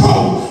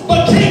control,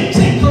 but can't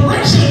take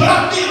correction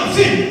without being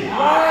offended.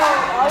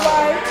 Right. All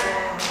right.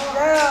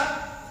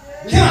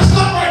 Yeah. Can I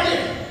stop right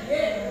there?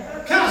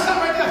 Can I stop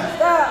right there?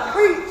 Stop.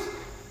 Preach.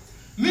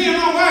 Me and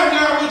my wife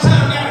now one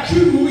time got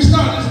accused when we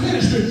started this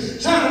ministry,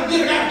 trying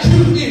to got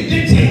accused of being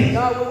dictator.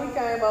 No, when we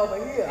came over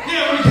here.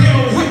 Yeah, when we came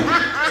over here,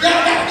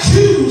 got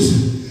accused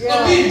of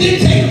being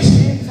dictators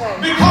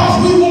because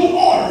we want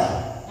order.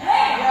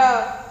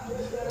 Yeah.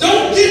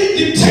 Don't get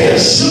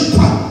dictatorship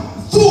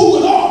fool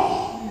with order.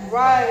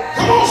 Right.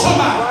 Come on,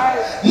 somebody. Right.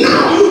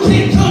 Now you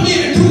can't come in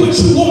and do what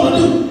you want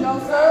to do. No,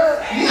 sir.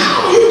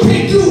 Now you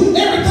can't do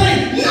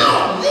everything.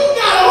 No, you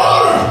got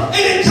order,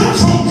 and it comes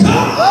from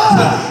God,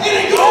 and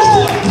it goes to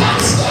the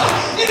pastor,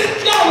 and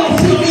y'all don't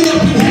feel me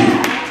up in here.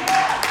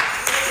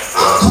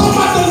 I'm talking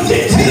about those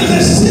dictators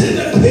that sit in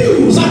the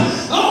pews. I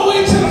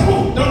always tell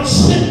them, don't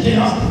sit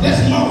there.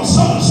 That's mama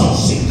so-and-so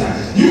sit there.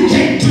 You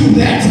can't do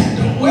that.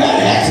 Don't wear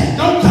that.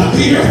 Don't come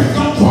here.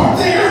 Don't park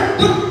there.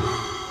 Don't.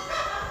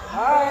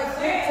 All right.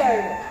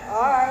 Dictator.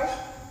 All right.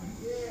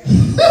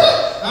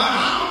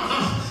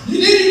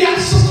 You got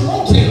Sister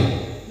Rotator.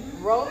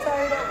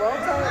 Rotator.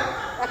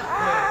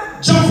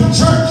 Jump from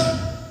church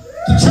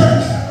to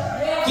church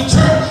to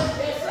church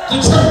to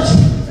church.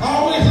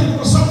 Always looking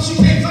for something she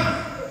can't find.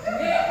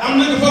 I'm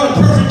looking for the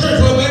perfect church.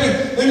 Well,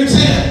 baby, let me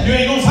tell you, you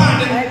ain't gonna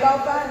find it. Ain't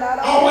gonna find that.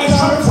 Always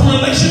jumping from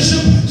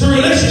relationship to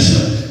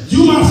relationship.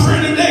 You my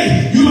friend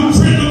today. You my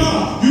friend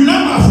tomorrow. You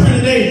not my friend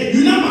today.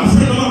 You not my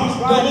friend tomorrow.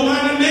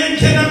 Double-minded man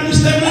cannot be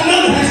stable in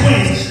none of his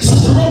ways.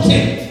 Sister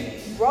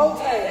Rotator. All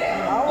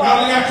Y'all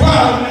right. got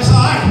quiet, that's all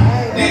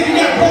right. Then you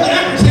got Brother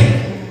Appetite.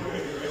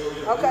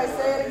 Okay,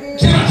 say it again.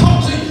 Can I talk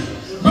to you?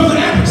 Brother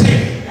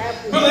Appetite.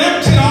 Brother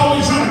Appetite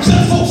always trying to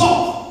cut folks off.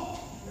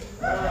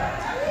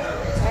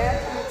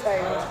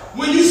 Amputator.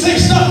 When you say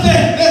stuff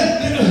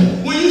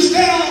when you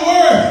stand on the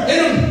word, they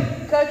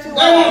Cut you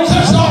want off. to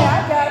cut you off.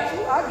 I got you.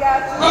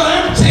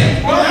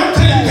 Brother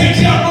Appetite, you can't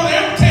tell Brother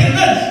Appetite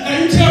nothing. Now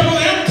you tell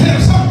Brother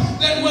Appetite something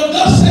that will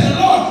thus say the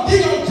Lord, he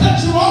gonna cut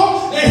you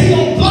off and he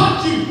gonna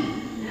block you.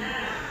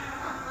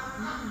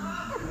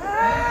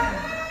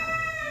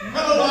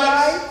 Hello,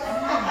 wife.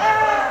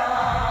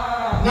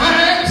 Now I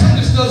had some of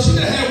this stuff. She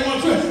done had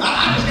one trip.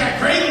 I just got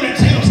crazy on that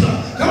tail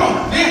stuff. Come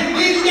on. Then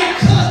you got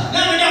cousin.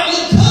 Now we got a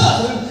little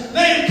cousin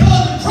named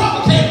Cousin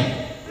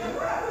Provocator.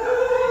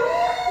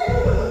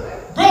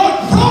 Brother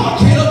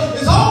Provocator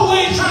is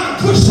always trying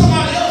to push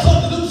somebody else up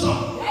to do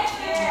something.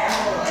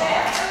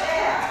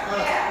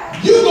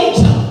 You gonna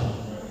tell them.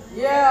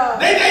 Yeah.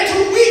 They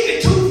too weak.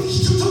 They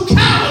too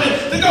cowardly.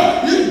 They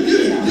go.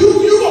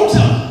 You gonna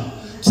tell them.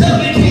 Tell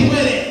them they can't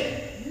wear that.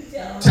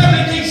 Tell them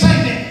they can't say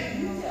that.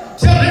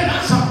 Tell them they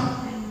not something.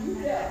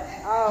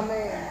 Oh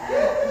man,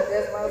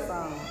 that's my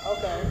song.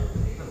 Okay.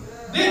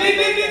 Then they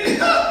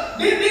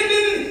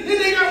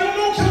got one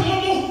more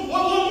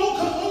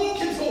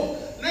kinfolk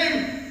named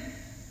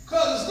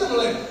Cousin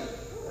Stimulator.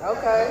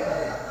 Okay.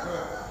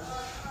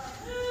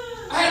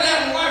 I had to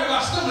ask my wife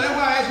about Stimulator. That's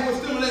why I asked her what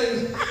Stimulator is.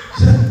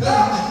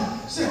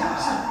 They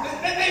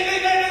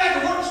like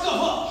to work stuff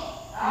up.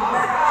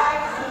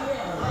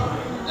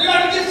 They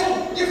like to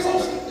get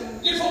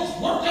folks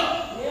worked up.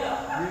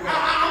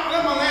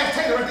 That's my last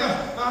taker right there.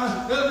 I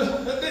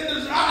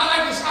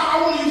like this. I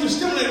want to use the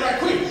stimulator right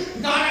quick.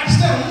 Now I got to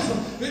stand on this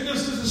one.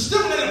 The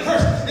stimulator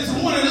person is the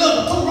one that loves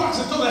to throw rocks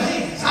and throw their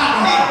hands.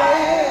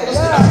 The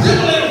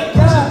stimulator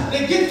person,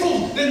 they get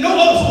folks, they know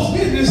other folks'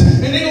 business,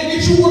 and they gonna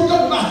get you worked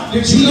up about.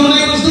 Did you know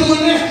they was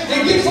doing that?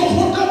 And get folks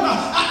worked up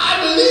about.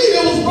 I believe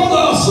it was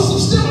brother or sister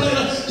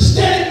stimulator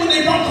standing when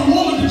they brought the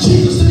woman to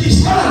Jesus to be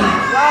stoned.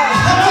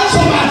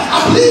 I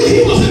believe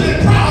he was in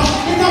that crowd.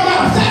 And no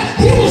matter of fact,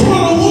 he was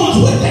one of the ones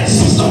with that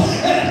sister.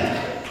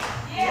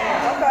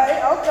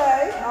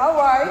 Okay. All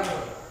right.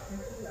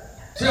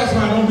 Tell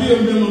somebody, don't be a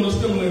member of the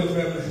stimulator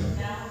family.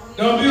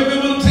 Don't be a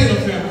member of the Taylor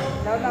family.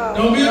 No.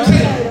 Don't be a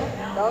Taylor.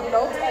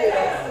 No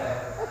Taylor.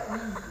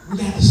 We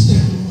got to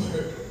stand on the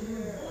word.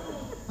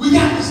 We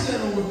got to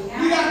stand on the word.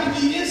 We got to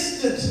be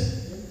instant.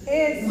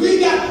 We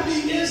got to be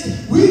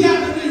instant. We got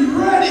to be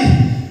ready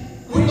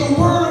with the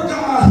word of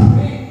God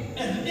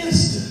and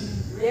instant.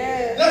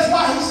 Yeah. That's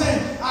why he said,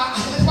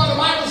 that's why the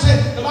Bible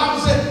said, put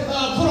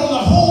on the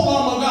whole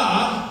armor of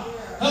God.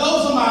 Hello,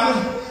 somebody.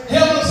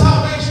 Helmet of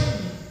salvation.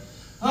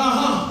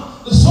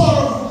 The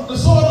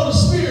sword of the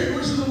Spirit,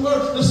 which is the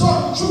word, the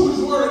sword of the truth, which is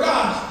the word of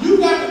God. You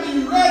got to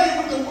be ready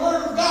with the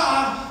word of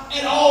God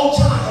at all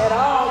times. At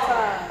all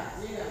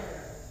times. Yeah.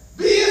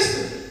 Be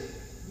instant.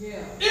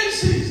 Yeah. In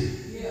season.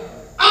 Yeah.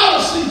 Out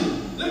of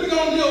season. Let me go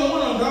and deal with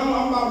one of them.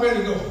 I'm about ready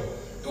to go.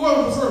 What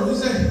was the first? He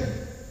said,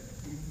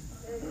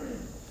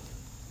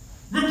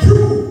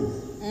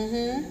 reprove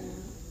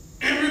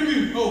and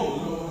rebuke. Oh,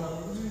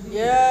 Lord.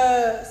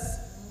 Yes.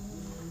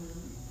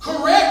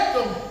 Correct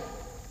them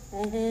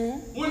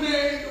when they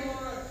ain't doing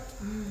right.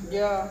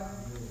 Yeah.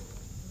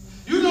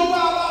 You know why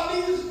a lot of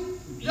these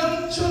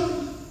young children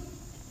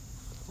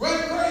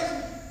running crazy?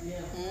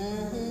 Yeah.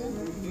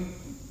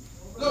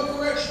 No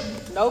correction.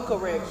 No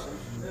correction.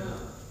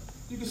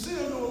 You can see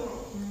them doing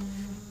wrong.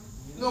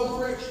 No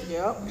correction.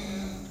 Yep.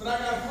 But I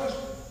got a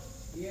question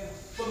Yeah.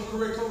 for the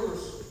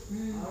correctors.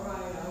 All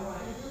right.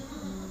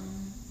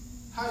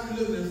 How you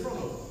living in front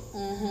of them?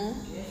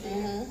 That's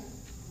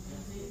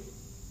it.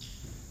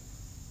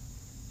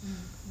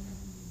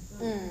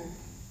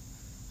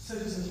 Said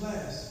this in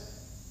class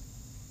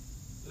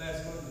last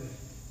Monday,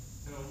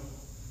 and I'm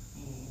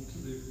gonna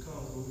keep it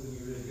calm because we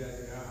really got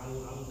there. I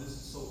want this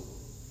to soul.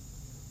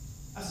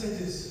 I said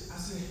this. I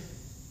said,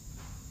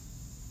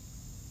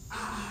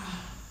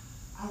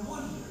 I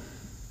wonder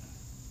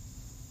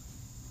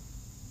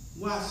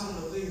why some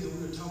of the things that we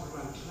were talking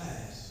about in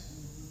class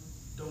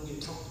don't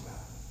get talked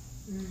about.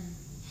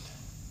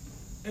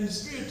 And the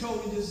Spirit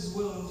told me this as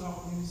well. I'm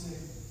talking to him. He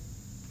said,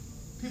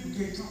 people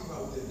can't talk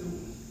about what they're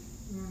doing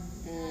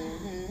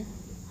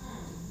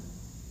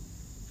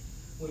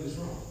when it's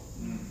wrong.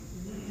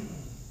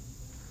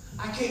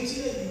 I can't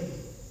tell you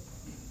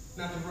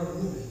not to run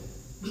women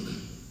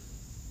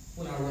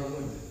when I run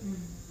women.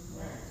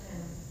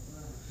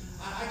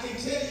 I can't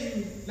tell you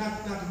not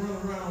to run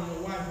around on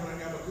your wife when I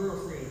got my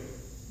girlfriend.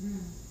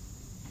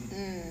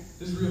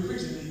 This is real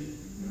preaching to you.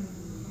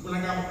 When I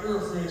got my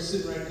girlfriend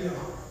sitting right there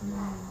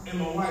and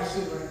my wife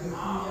sitting right there.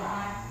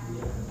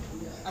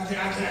 I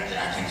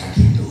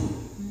can't do it.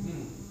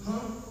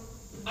 Huh?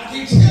 I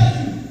can't tell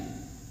you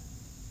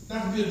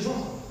not to be a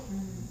drunk.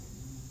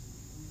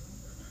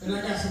 And I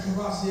got some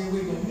Cavassier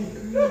wig on me.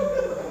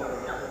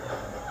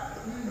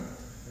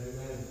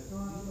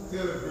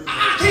 I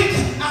can't.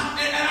 And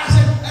I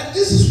said,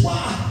 this is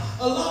why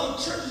a lot of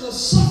churches are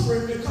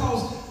suffering,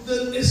 because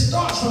it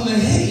starts from the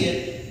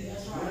head.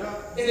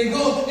 And it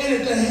goes, and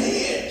if the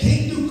head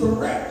can't do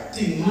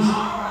correcting,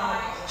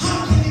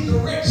 how can he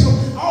correct? So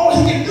all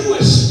he can do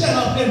is stand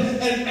up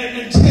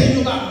and tell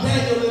you about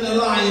Daniel and the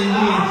lion den.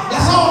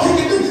 That's all he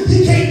can do.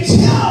 He can't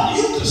tell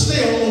you to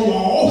stay on the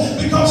wall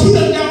because he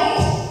done got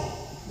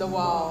off the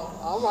wall.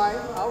 All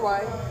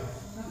right.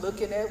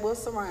 Looking at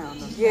what's around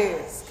them.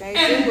 Yes.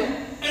 Can't do it.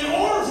 In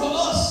order for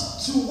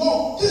us to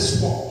walk this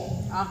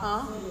wall,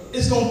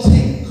 It's going to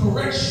take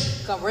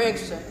correction.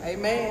 Correction.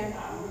 Amen.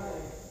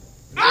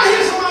 I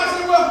hear somebody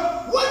say,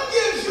 well, what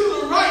gives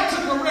you the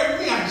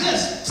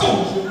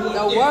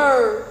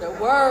The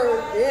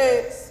word,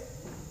 yes.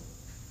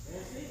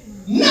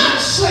 Not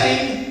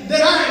saying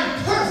that I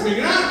am perfect.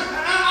 And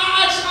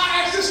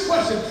I ask this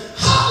question.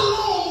 How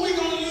long are we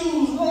going to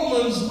use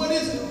Romans, what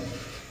is it?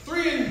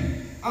 3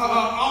 and,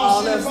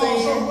 all sin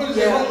falls short. What is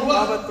it?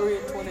 Romans 3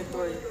 and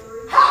 23.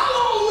 How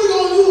long are we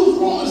going to use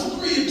Romans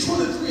 3 and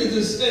 23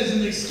 as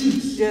an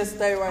excuse? Just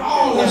stay right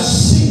all there. Have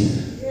sinned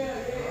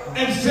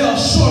and fell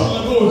short of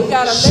the glory. We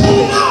got to sure live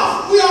it.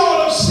 enough, we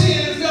all have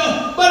sinned and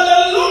fell, but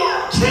the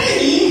Lord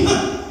came.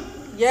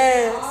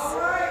 Yes.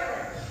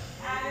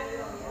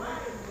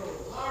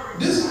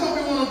 This is going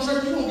to be one of them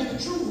churches, you're going to get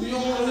the truth. You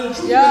don't want to hear the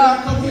truth, Yeah.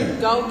 you come here.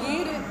 Go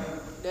get it.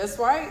 That's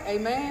right.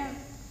 Amen.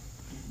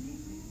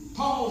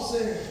 Paul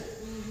said,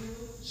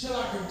 shall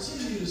I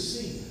continue to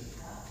sin?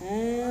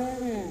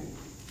 Mm-hmm.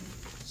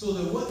 So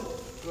that what?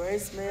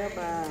 Grace may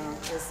abound.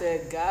 It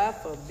said, God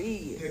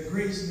forbid. That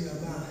grace may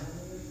abound.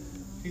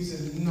 He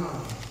said, no.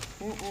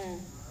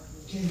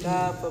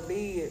 God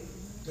forbid.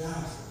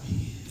 God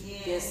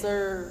forbid. Yes,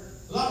 sir.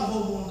 A lot of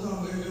folks want to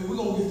come, and we're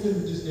going to get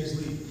finished this next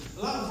week. A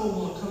lot of folks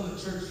want to come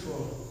to church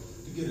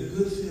to get a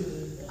good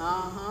feeling.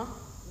 Uh-huh.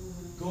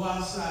 Go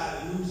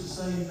outside and lose the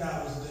same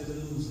battles that they're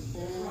losing.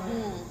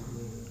 Mm-hmm.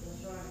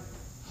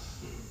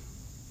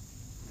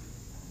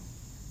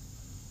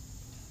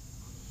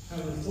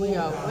 We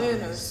are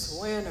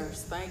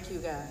winners. Thank you,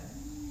 God.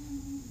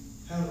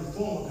 Having a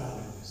form of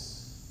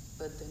godliness,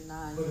 but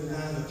denying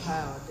the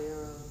power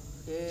thereof.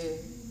 Yeah.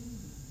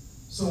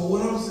 So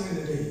what I'm saying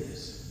today is,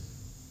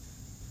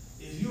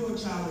 if you're a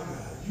child of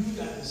God, you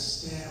got to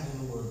stand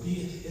on the word.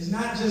 It's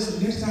not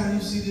just, next time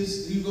you see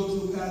this, you go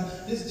to a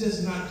pastor, this is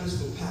just not just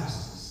for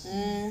pastors.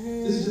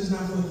 Mm-hmm. This is just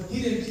not for,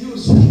 he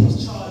was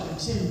charging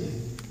Timothy,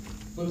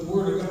 but the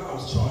word of God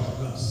was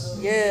charging us.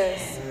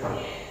 Yes.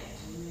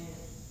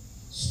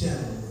 Stand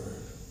on the word.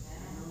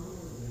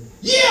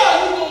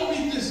 Yeah, you're going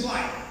to beat this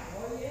life.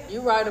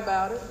 You're right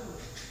about it.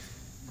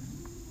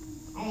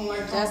 I don't like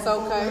talking That's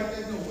okay. like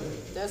that, no way.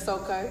 That's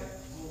okay.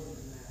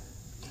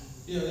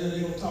 Yeah, they're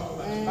going to talk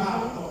about the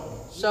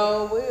Bible.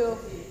 Sure will.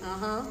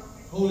 Uh-huh.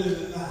 Holy is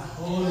the lie.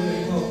 Holy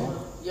is the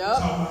God. Yep.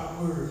 Talk about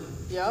the word.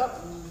 Yep.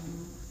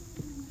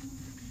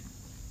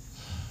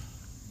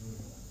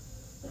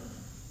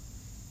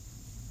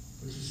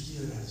 But you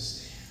still got to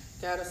stand.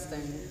 Gotta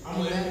stand. I'm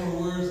going to echo the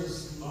words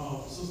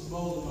of Sister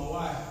Bowles, my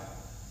wife.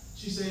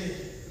 She said,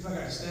 if I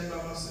got to stand by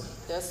myself.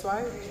 That's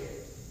right.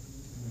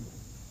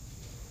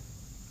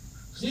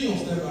 She ain't going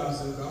to stand by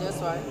herself. That's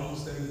right. I'm going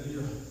to stand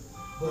here.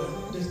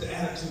 But that's the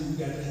attitude we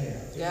got to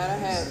have. Gotta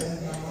have it. Stand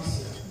by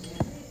myself.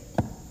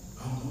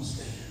 I'm going to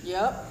stand.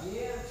 Yep.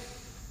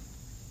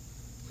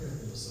 Pray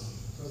for something.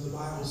 Because the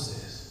Bible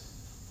says,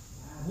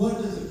 what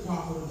does it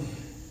profit a man?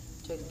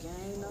 To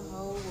gain the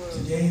whole world. To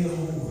gain the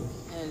whole world.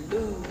 And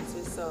lose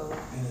his soul.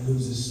 And to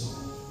lose his soul.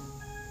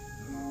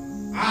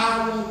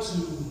 I want to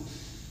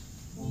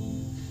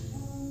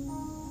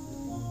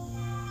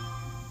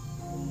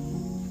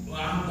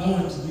I'm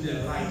going to be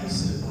that light that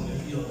sits on the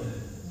hill that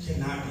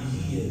cannot be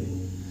hid.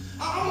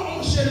 I'm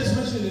going to share this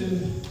with you,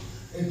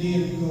 and then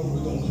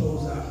we're going to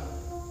close out.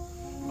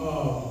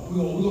 We're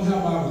going to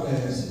have Bible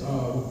class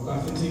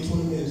about 15,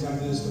 20 minutes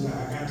after this, because I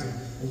got to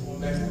perform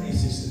back to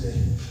basics today.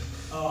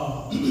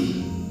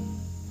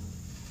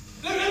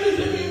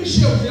 Let me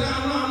share with you.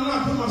 I'm not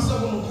putting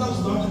myself on the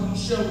pedestal. I'm just going to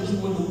share with you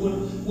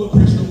what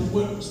preaching,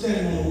 what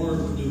standing on the word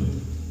would do.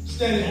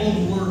 Standing on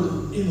the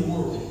word in the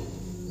world.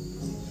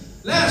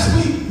 Last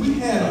week we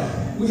had a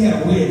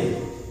wedding,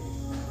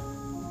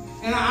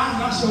 and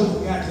I sure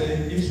forgot to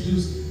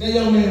introduce that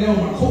young man. That was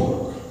my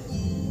coworker,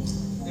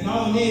 and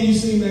all the men you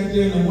see back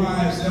there and the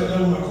wives, that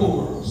were my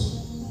coworkers.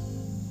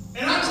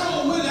 And I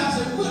told Willie, I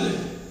said, Willie,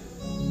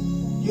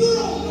 you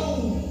don't know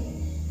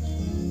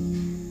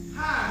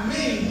how it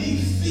made me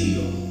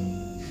feel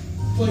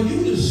for you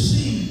to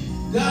see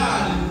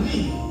God in me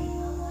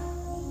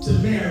to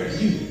marry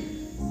you.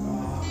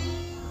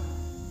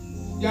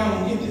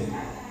 Y'all don't get that.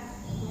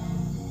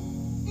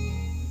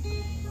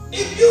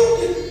 If you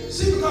can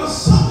see, because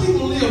some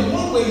people live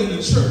one way in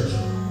the church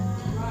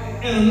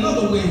and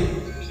another way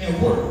at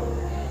work.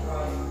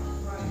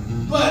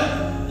 But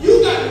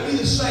you got to be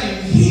the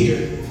same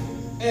here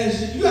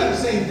as you got the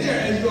same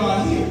there as you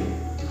are here.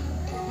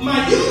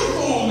 My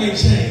uniform may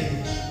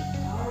change,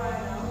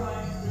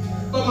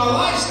 but my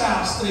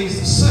lifestyle stays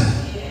the same.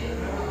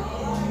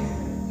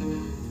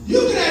 You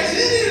can ask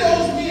any of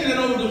those men that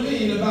owe $1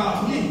 million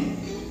about me.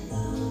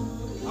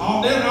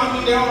 All of them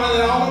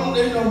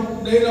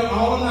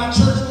not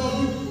church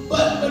going,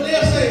 but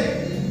they'll say,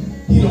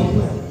 he don't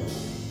play.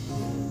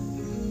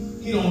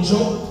 He don't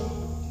joke.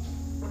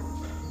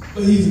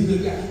 But he's a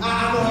good guy.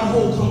 I know how to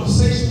hold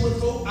conversation with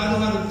folk. I know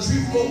how to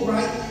treat folk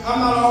right. I'm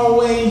not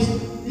always, I'm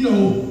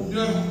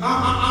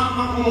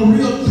a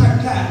real type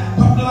guy.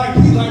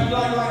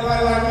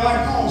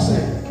 Like Paul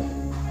said.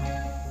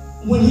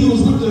 When he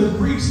was with the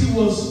Greeks, he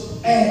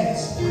was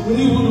ass. When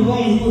he was with the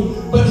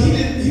Romans, but he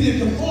didn't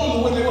conform to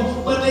what they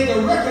were. But they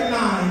could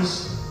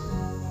recognize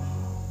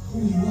who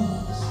he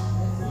was.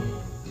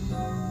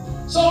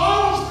 So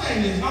all I'm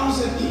saying is,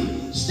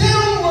 stand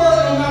on the word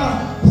no matter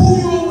who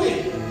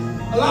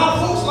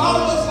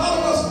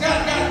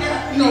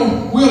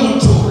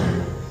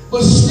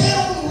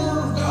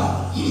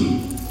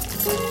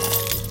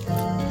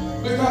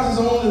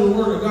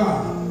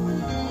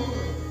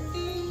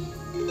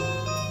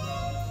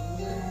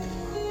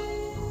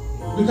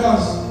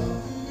Because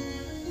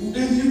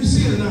if you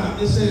see it or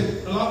not, it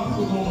said a lot of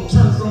people are going to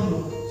turn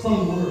from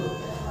the word.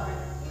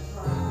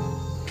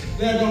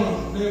 They're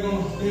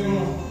gonna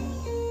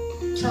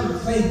turn to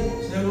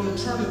fables. They're gonna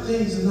turn to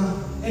things and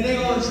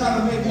they're gonna try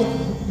to make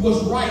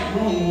what's right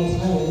wrong and what's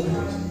wrong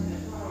right.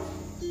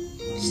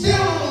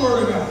 Stand on the word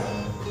of God.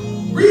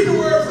 Read the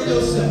word for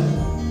yourself.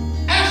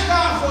 Ask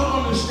God for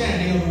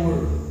understanding of the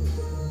word.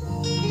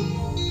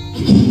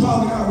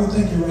 Father God, we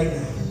thank you right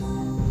now.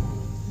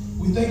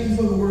 We thank you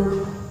for the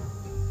word.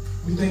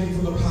 We thank you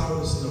for the power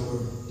that's in the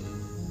word.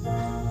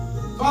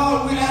 Father,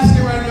 we ask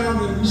you right now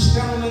that we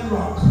stand on that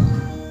rock.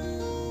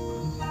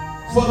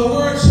 For the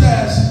word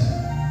says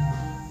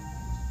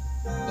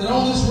that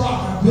on this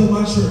rock I build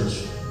my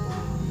church,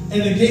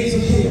 and the gates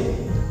of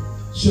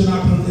hell shall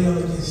not prevail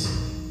against it.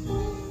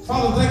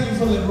 Father, thank you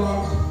for that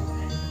rock.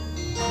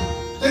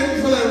 Thank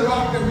you for that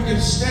rock that we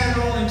can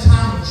stand on in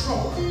time of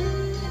trouble.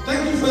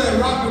 Thank you for that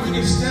rock that we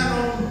can stand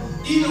on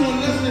even when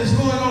nothing is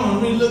going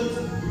on. We look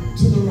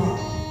to the rock.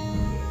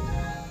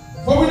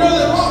 For we know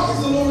that rock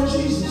is the Lord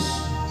Jesus.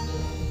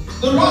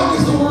 The rock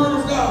is the word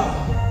of God.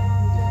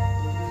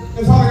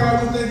 And Father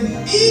God, we thank you.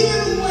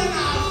 Even when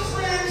our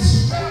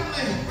friends,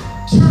 family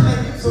turn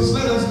against us,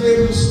 let us be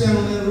able to stand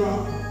on that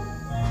rock.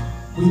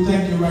 We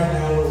thank you right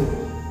now, Lord.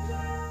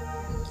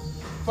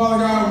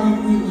 Father God,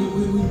 we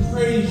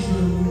praise you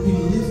and we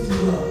lift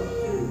you up.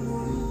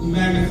 We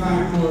magnify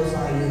and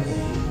glorify your name.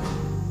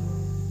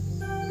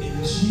 In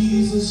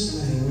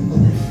Jesus' name we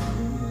pray.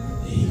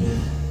 Amen.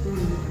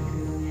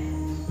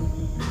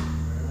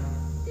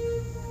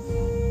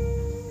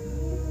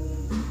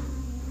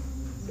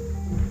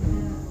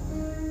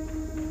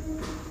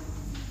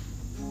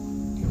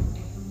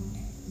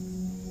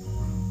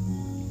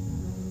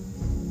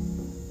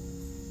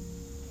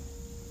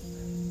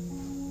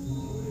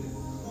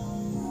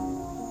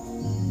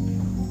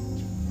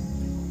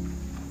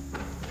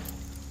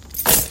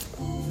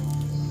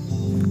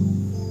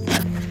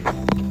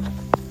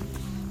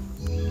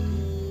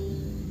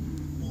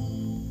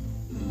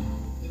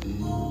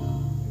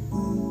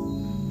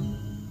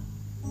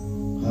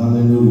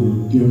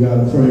 Hallelujah. Give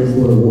God praise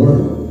for the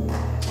word.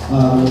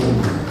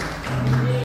 Hallelujah.